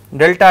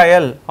delta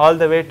L all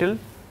the way till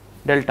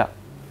delta,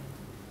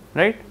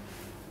 right.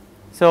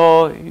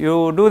 So,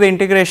 you do the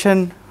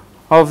integration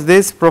of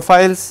these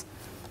profiles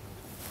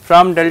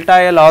from delta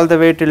L all the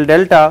way till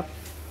delta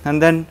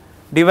and then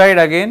divide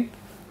again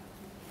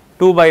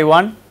 2 by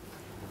 1.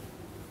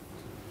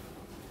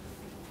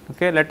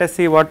 Okay, let us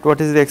see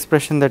what is the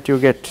expression that you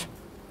get.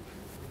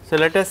 So,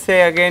 let us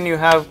say again you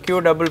have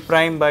q double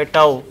prime by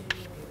tau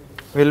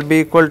will be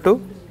equal to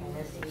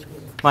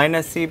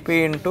minus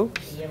Cp into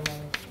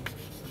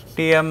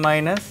Tm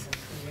minus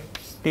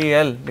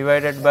Tl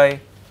divided by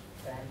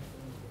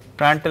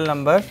Prandtl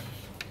number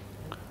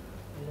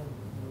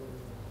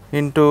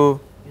into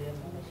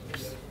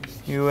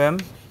Um.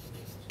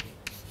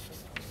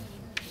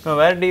 Now,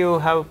 where do you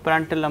have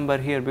Prandtl number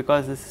here,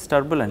 because this is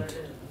turbulent.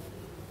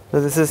 So,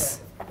 this is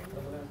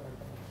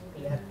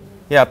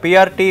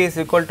PRT is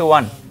equal to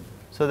 1.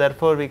 So,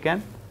 therefore, we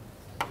can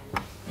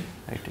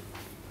write it.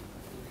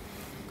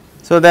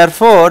 So,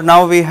 therefore,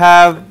 now we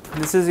have,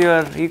 this is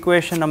your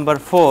equation number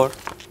 4.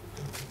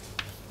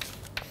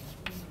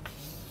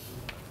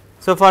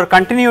 So, for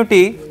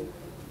continuity,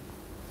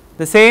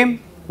 the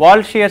same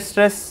wall shear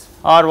stress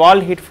or wall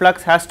heat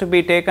flux has to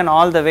be taken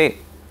all the way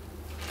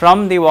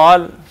from the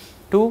wall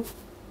to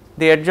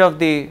the edge of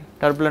the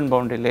turbulent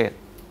boundary layer,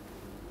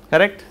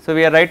 correct. So,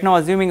 we are right now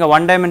assuming a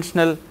one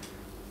dimensional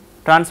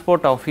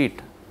transport of heat.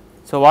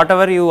 So,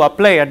 whatever you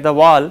apply at the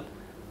wall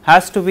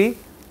has to be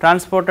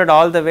transported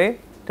all the way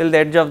till the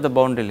edge of the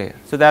boundary layer.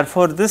 So,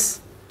 therefore, this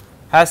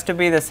has to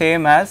be the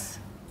same as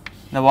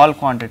the wall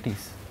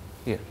quantities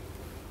here,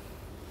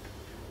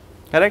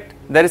 correct.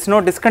 There is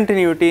no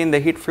discontinuity in the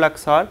heat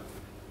flux or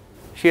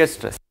shear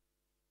stress.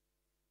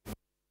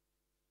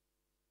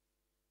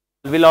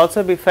 Will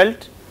also be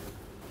felt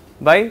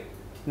by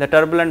the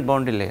turbulent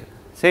boundary layer,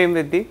 same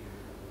with the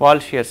wall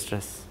shear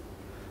stress.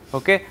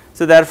 Okay.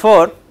 So,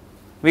 therefore,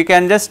 we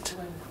can just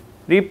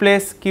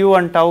replace q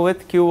and tau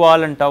with q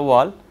wall and tau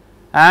wall,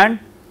 and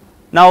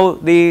now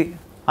the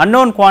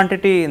unknown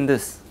quantity in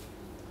this,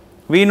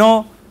 we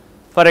know,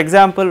 for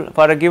example,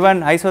 for a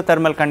given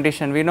isothermal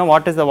condition we know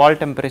what is the wall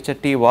temperature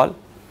T wall,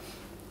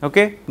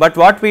 okay, but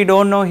what we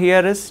do not know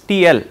here is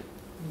TL,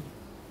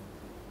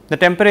 the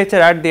temperature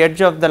at the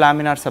edge of the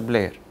laminar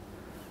sublayer.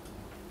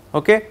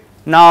 Okay.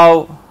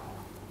 Now,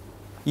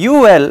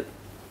 UL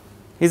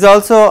is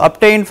also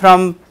obtained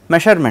from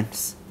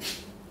measurements,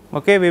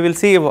 okay, we will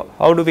see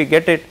how do we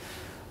get it,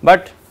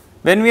 but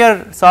when we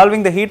are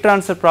solving the heat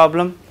transfer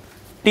problem,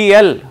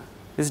 TL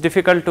is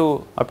difficult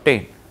to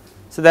obtain.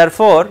 So,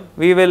 therefore,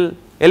 we will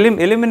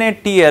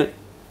eliminate TL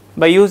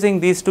by using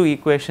these two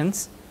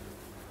equations.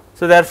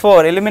 So,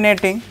 therefore,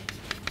 eliminating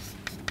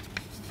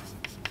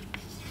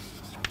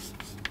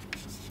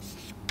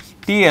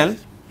TL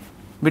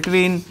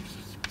between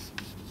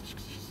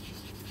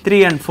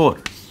 3 and 4.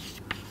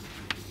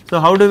 So,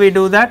 how do we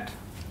do that?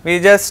 We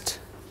just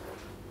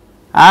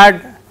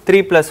add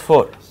 3 plus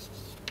 4.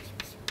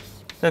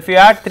 So, if you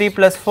add 3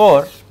 plus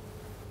 4,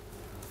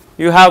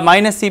 you have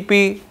minus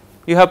Cp,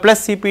 you have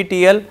plus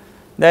Cptl,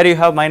 there you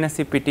have minus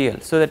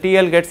Cptl. So, the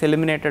TL gets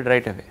eliminated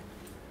right away.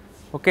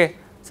 Okay.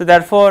 So,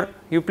 therefore,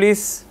 you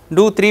please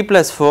do 3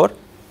 plus 4.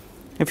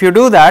 If you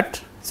do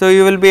that, so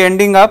you will be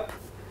ending up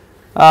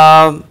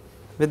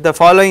with the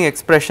following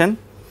expression,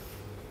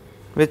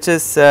 which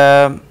is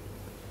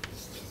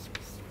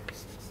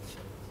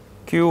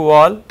q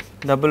wall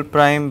double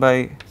prime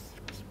by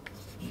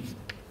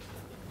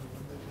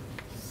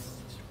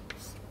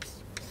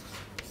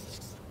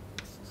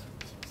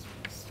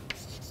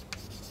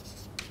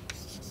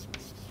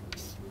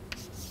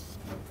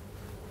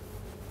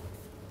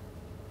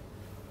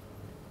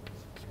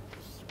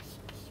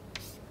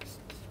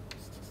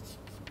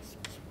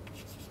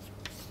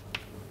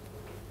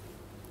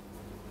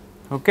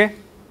okay.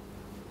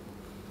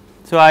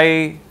 So,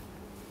 I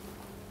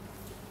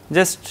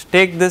just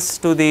take this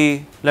to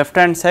the left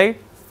hand side,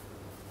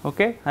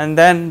 okay, and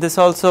then this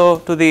also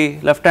to the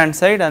left hand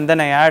side, and then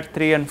I add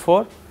 3 and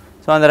 4.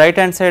 So, on the right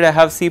hand side I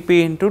have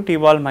Cp into T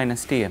wall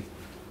minus Tm.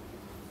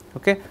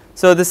 Okay.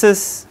 So, this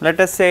is, let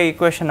us say,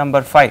 equation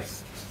number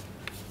 5.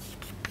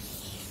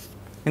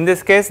 In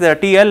this case the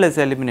TL is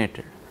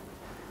eliminated.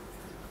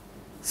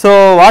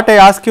 So, what I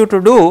ask you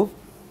to do,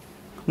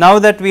 now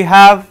that we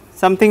have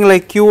something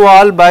like Q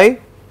wall by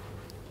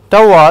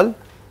tau wall,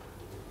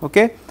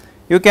 okay,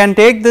 you can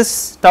take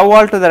this tau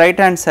wall to the right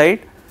hand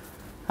side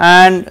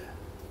and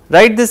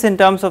write this in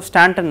terms of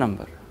Stanton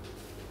number.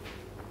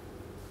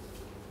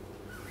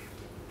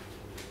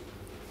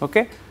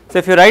 Okay. So,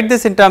 if you write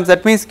this in terms,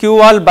 that means Q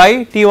wall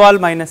by T wall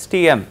minus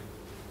Tm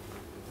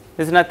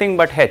is nothing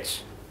but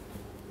H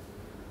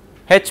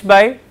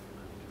by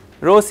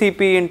rho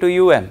Cp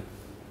into Um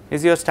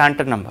is your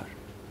Stanton number.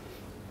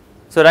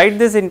 So, write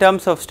this in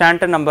terms of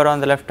Stanton number on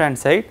the left hand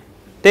side,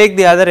 take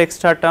the other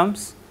extra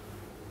terms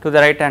to the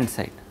right hand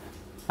side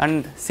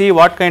and see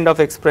what kind of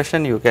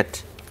expression you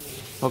get.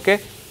 Okay.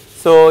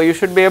 So, you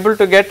should be able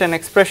to get an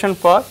expression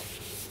for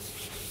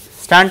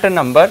Stanton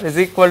number is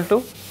equal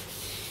to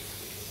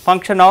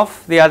function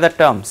of the other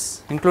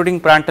terms including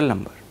Prandtl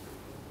number.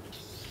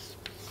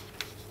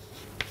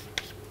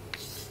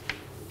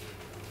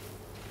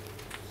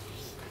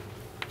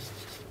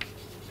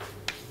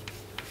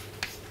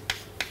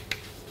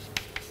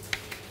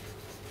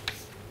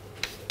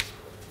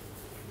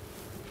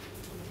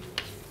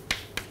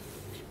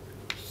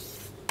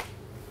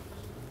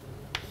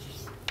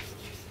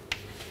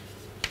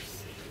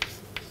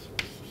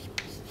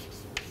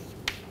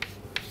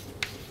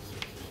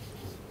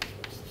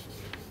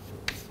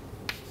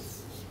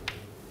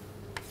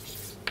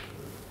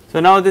 So,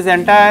 now this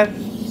entire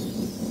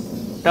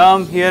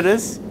term here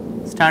is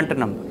Stanton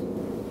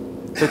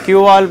number. So,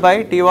 Q wall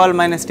by T wall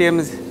minus Tm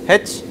is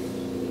H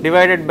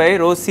divided by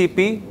rho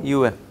Cp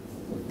Um.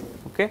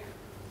 Okay.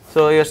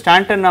 So, your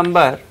Stanton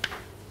number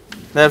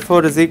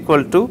therefore is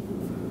equal to,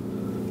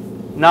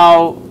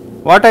 now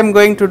what I am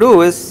going to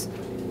do is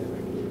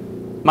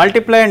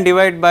multiply and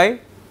divide by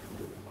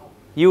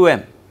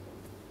Um.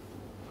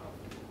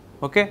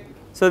 Okay.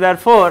 So,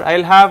 therefore, I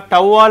will have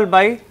tau wall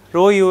by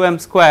rho Um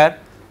square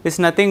is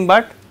nothing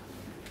but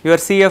your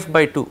Cf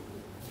by 2.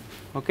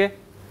 Okay.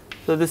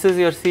 So, this is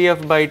your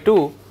Cf by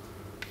 2,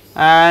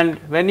 and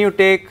when you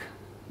take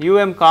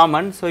Um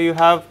common, so you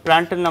have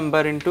Prandtl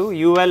number into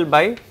Ul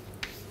by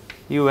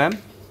Um,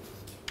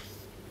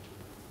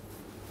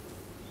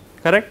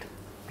 correct,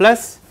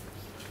 plus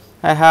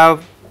I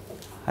have,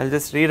 I will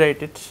just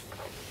rewrite it,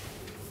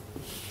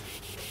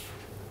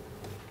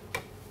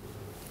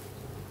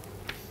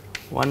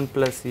 one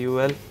plus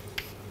Ul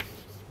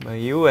by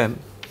Um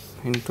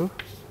into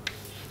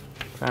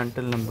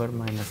Prandtl number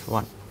minus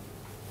 1.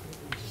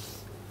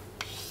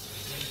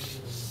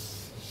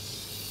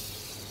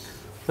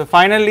 So,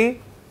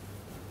 finally,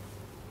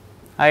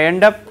 I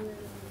end up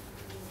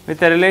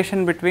with a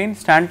relation between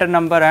Stanton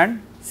number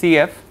and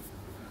Cf,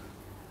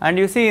 and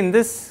you see in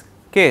this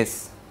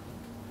case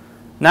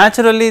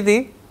naturally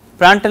the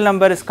Prandtl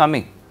number is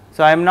coming.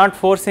 So, I am not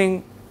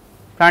forcing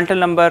Prandtl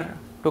number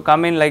to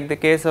come in like the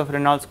case of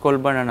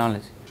Reynolds-Colburn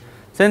analogy.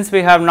 Since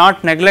we have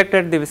not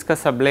neglected the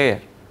viscous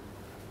sublayer,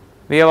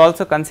 we have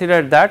also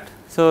considered that.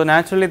 So,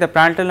 naturally the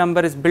Prandtl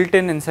number is built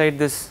in inside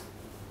this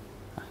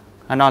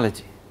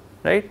analogy,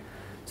 right.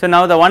 So,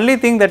 now the only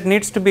thing that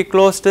needs to be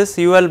closed is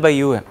Ul by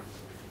Um.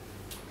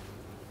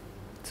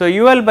 So,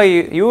 Ul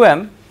by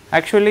Um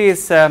actually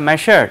is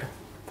measured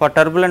for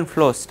turbulent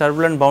flows,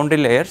 turbulent boundary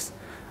layers,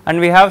 and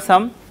we have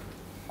some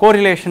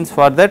correlations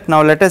for that.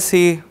 Now, let us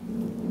see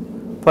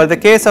for the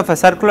case of a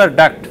circular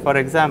duct, for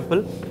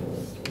example.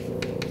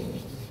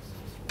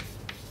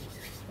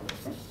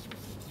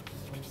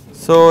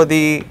 So,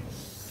 the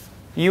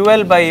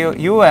Ul by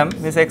Um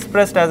is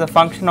expressed as a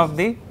function of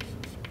the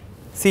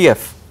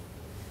Cf,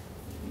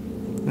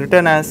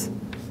 written as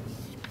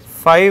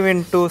 5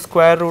 into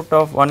square root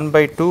of 1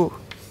 by 2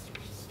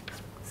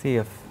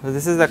 Cf. So,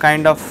 this is the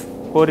kind of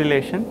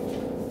correlation.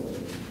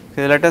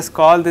 Okay, let us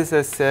call this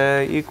as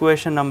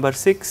equation number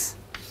 6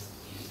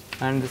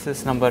 and this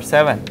is number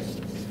 7.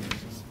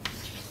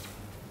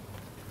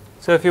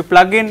 So, if you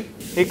plug in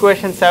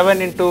equation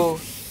 7 into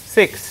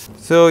 6,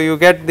 so you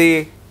get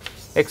the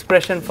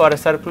expression for a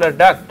circular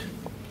duct,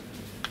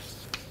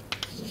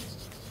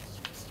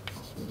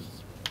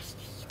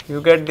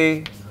 you get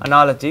the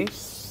analogy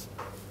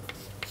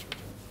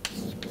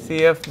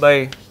Cf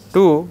by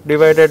 2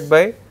 divided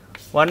by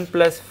 1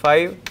 plus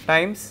 5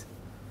 times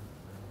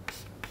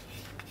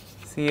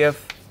Cf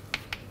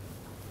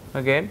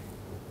again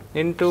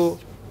into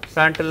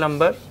Prandtl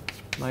number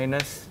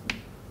minus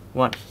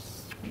 1.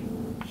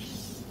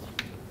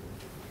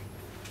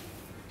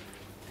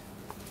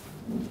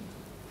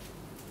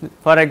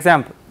 For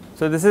example,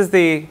 so this is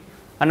the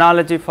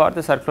analogy for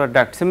the circular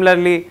duct.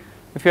 Similarly,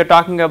 if you are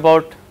talking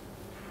about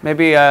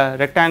maybe a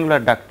rectangular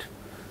duct,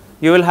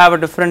 you will have a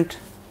different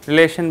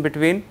relation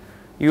between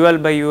Ul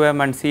by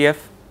Um and Cf,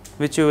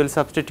 which you will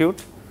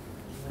substitute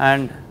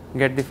and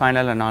get the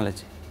final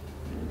analogy.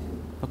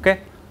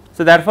 Okay.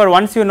 So, therefore,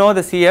 once you know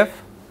the Cf,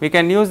 we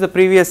can use the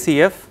previous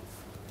Cf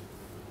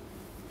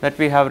that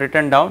we have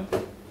written down,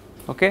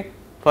 okay,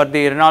 for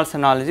the Reynolds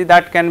analogy,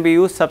 that can be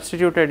used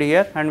substituted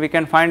here, and we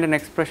can find an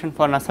expression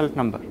for Nusselt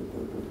number,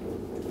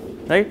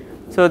 right.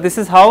 So, this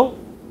is how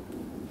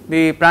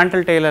the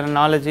Prandtl-Taylor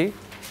analogy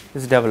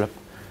is developed.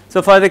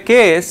 So, for the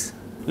case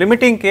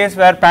limiting case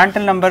where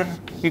Prandtl number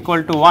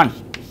equal to 1,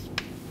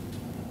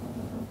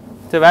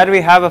 so where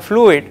we have a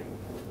fluid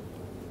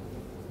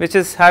which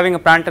is having a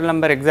Prandtl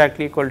number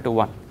exactly equal to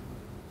 1,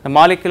 the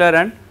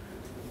molecular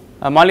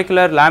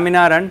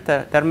laminar and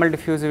the thermal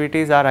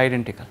diffusivities are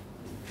identical.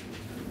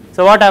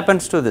 So, what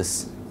happens to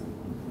this?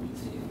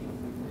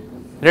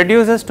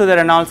 Reduces to the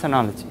Reynolds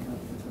analogy.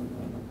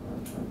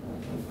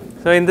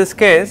 So, in this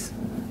case,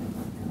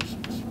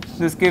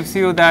 this gives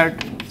you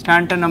that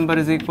Stanton number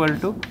is equal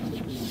to.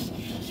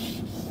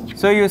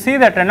 So, you see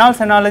that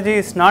Reynolds analogy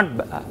is not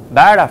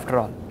bad after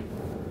all,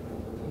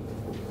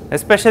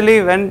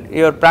 especially when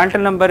your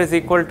Prandtl number is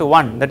equal to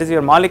 1, that is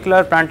your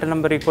molecular Prandtl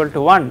number equal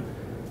to 1.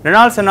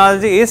 Reynolds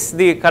analogy is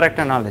the correct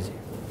analogy,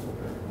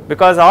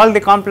 because all the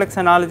complex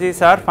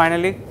analogies are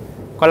finally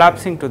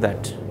collapsing to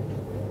that.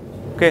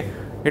 Okay.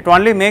 It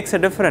only makes a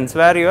difference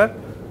where your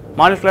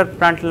molecular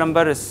Prandtl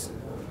number is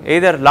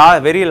either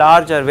very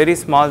large or very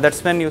small, that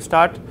is when you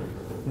start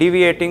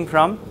deviating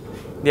from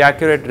the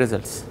accurate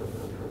results.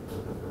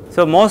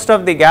 So, most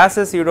of the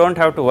gases you do not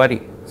have to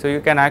worry. So,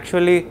 you can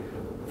actually,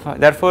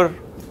 therefore,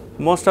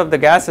 most of the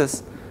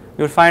gases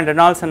you will find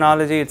Reynolds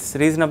analogy it is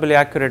reasonably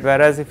accurate,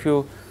 whereas if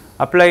you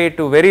apply it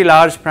to very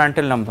large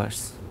Prandtl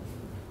numbers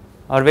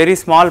or very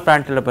small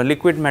Prandtl number,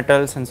 liquid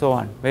metals and so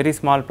on, very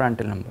small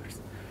Prandtl numbers.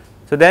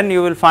 So, then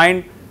you will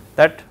find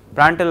that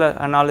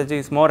Prandtl analogy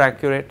is more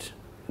accurate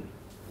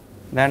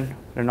than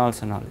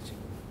Reynolds analogy.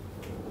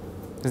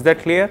 Is that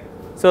clear?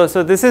 So,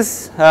 this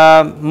is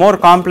more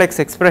complex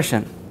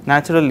expression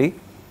naturally.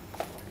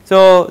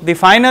 So, the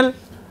final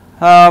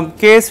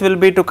case will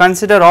be to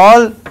consider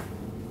all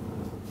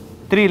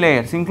 3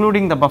 layers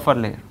including the buffer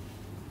layer,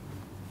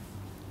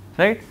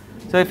 right.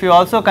 So, if you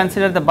also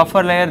consider the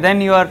buffer layer,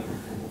 then you are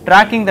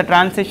tracking the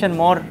transition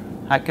more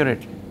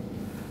accurately.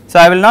 So,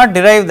 I will not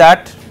derive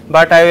that,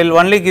 but I will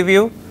only give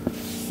you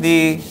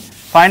the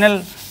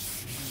final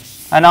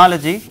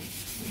analogy.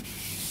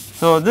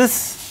 So,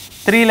 this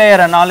 3 layer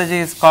analogy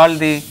is called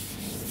the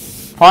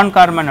von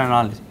Karman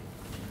analogy.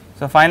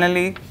 So,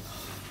 finally,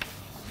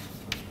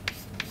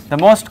 the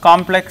most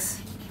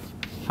complex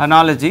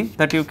analogy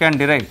that you can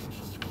derive.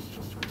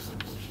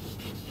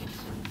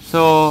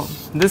 So,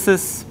 this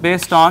is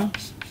based on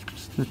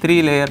the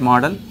 3 layer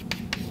model,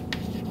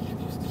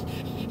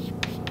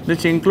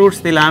 which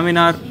includes the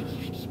laminar,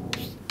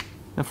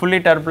 the fully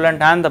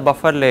turbulent and the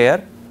buffer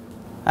layer,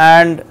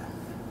 and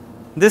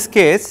this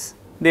case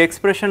the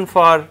expression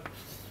for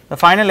the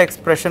final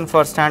expression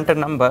for Stanton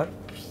number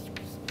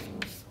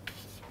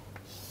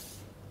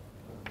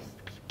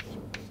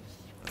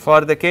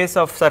for the case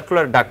of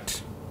circular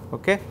duct.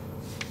 Okay.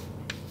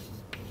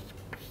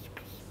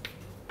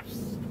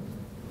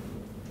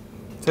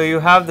 So, you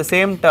have the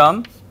same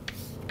term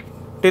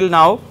till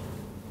now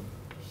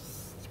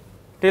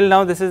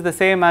this is the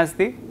same as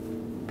the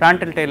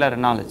Prandtl-Taylor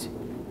analogy.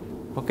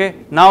 Okay.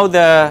 Now,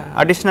 the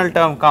additional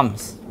term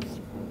comes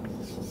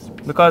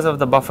because of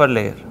the buffer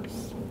layer.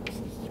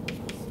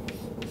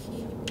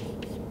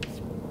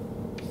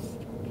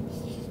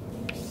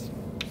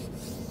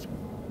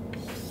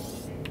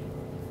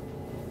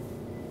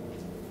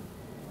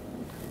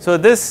 So,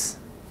 this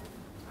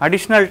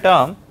additional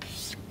term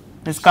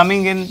is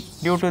coming in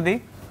due to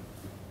the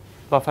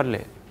buffer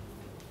layer.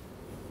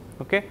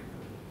 Okay.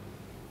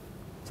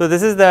 So,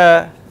 this is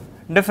the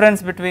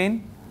difference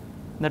between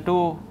the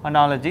 2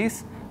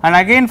 analogies, and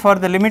again for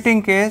the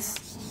limiting case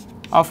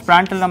of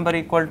Prandtl number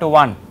equal to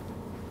 1,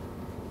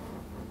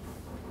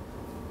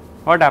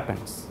 what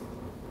happens?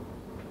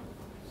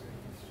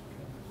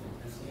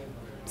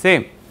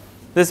 Same,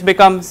 this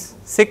becomes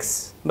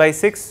 6 by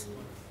 6,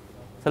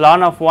 so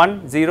ln of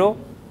 1 0,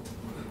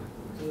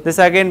 this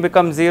again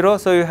becomes 0,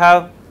 so you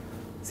have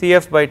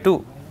Cf by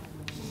 2.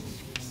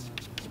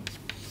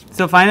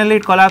 So, finally,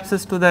 it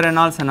collapses to the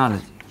Reynolds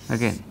analogy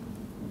again,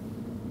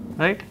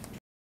 right.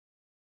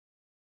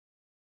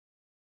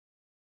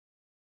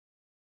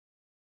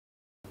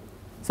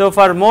 So,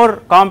 for more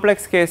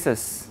complex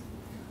cases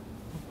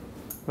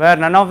where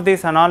none of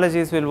these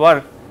analogies will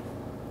work,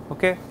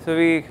 okay, so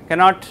we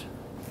cannot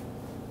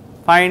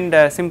find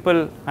a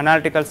simple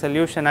analytical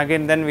solution,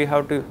 again then we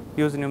have to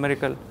use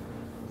numerical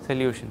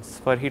solutions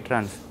for heat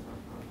transfer.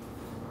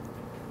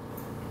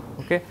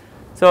 Okay.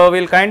 So,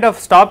 we will kind of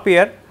stop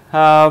here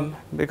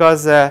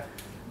because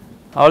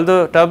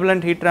although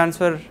turbulent heat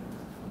transfer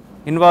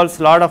involves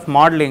lot of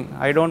modeling,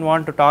 I do not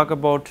want to talk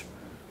about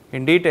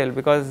in detail,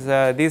 because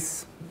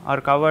these are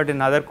covered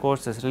in other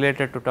courses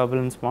related to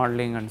turbulence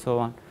modeling and so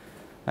on,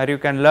 where you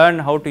can learn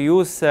how to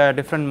use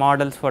different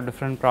models for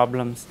different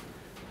problems,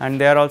 and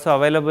they are also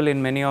available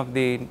in many of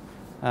the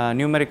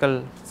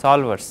numerical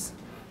solvers.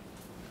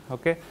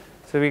 Okay.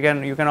 So,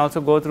 you can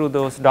also go through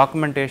those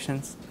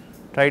documentations,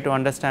 try to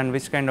understand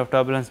which kind of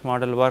turbulence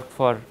model work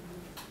for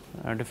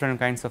different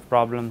kinds of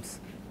problems.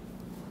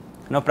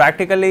 Now,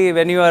 practically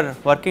when you are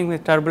working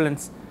with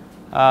turbulence,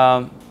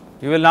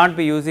 you will not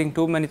be using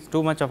too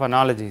much of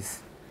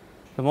analogies.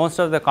 So, most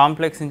of the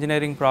complex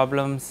engineering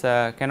problems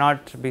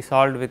cannot be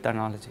solved with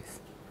analogies.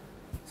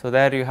 So,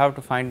 there you have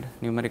to find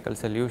numerical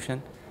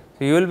solution.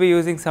 So, you will be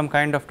using some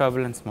kind of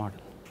turbulence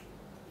model,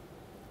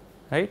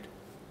 right.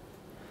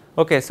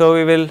 Okay, so,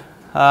 we will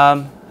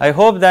I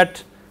hope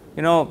that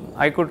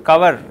I could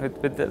cover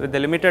with the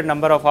limited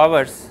number of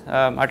hours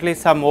at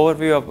least some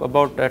overview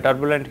about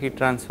turbulent heat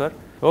transfer.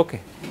 Okay,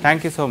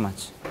 thank you so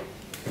much.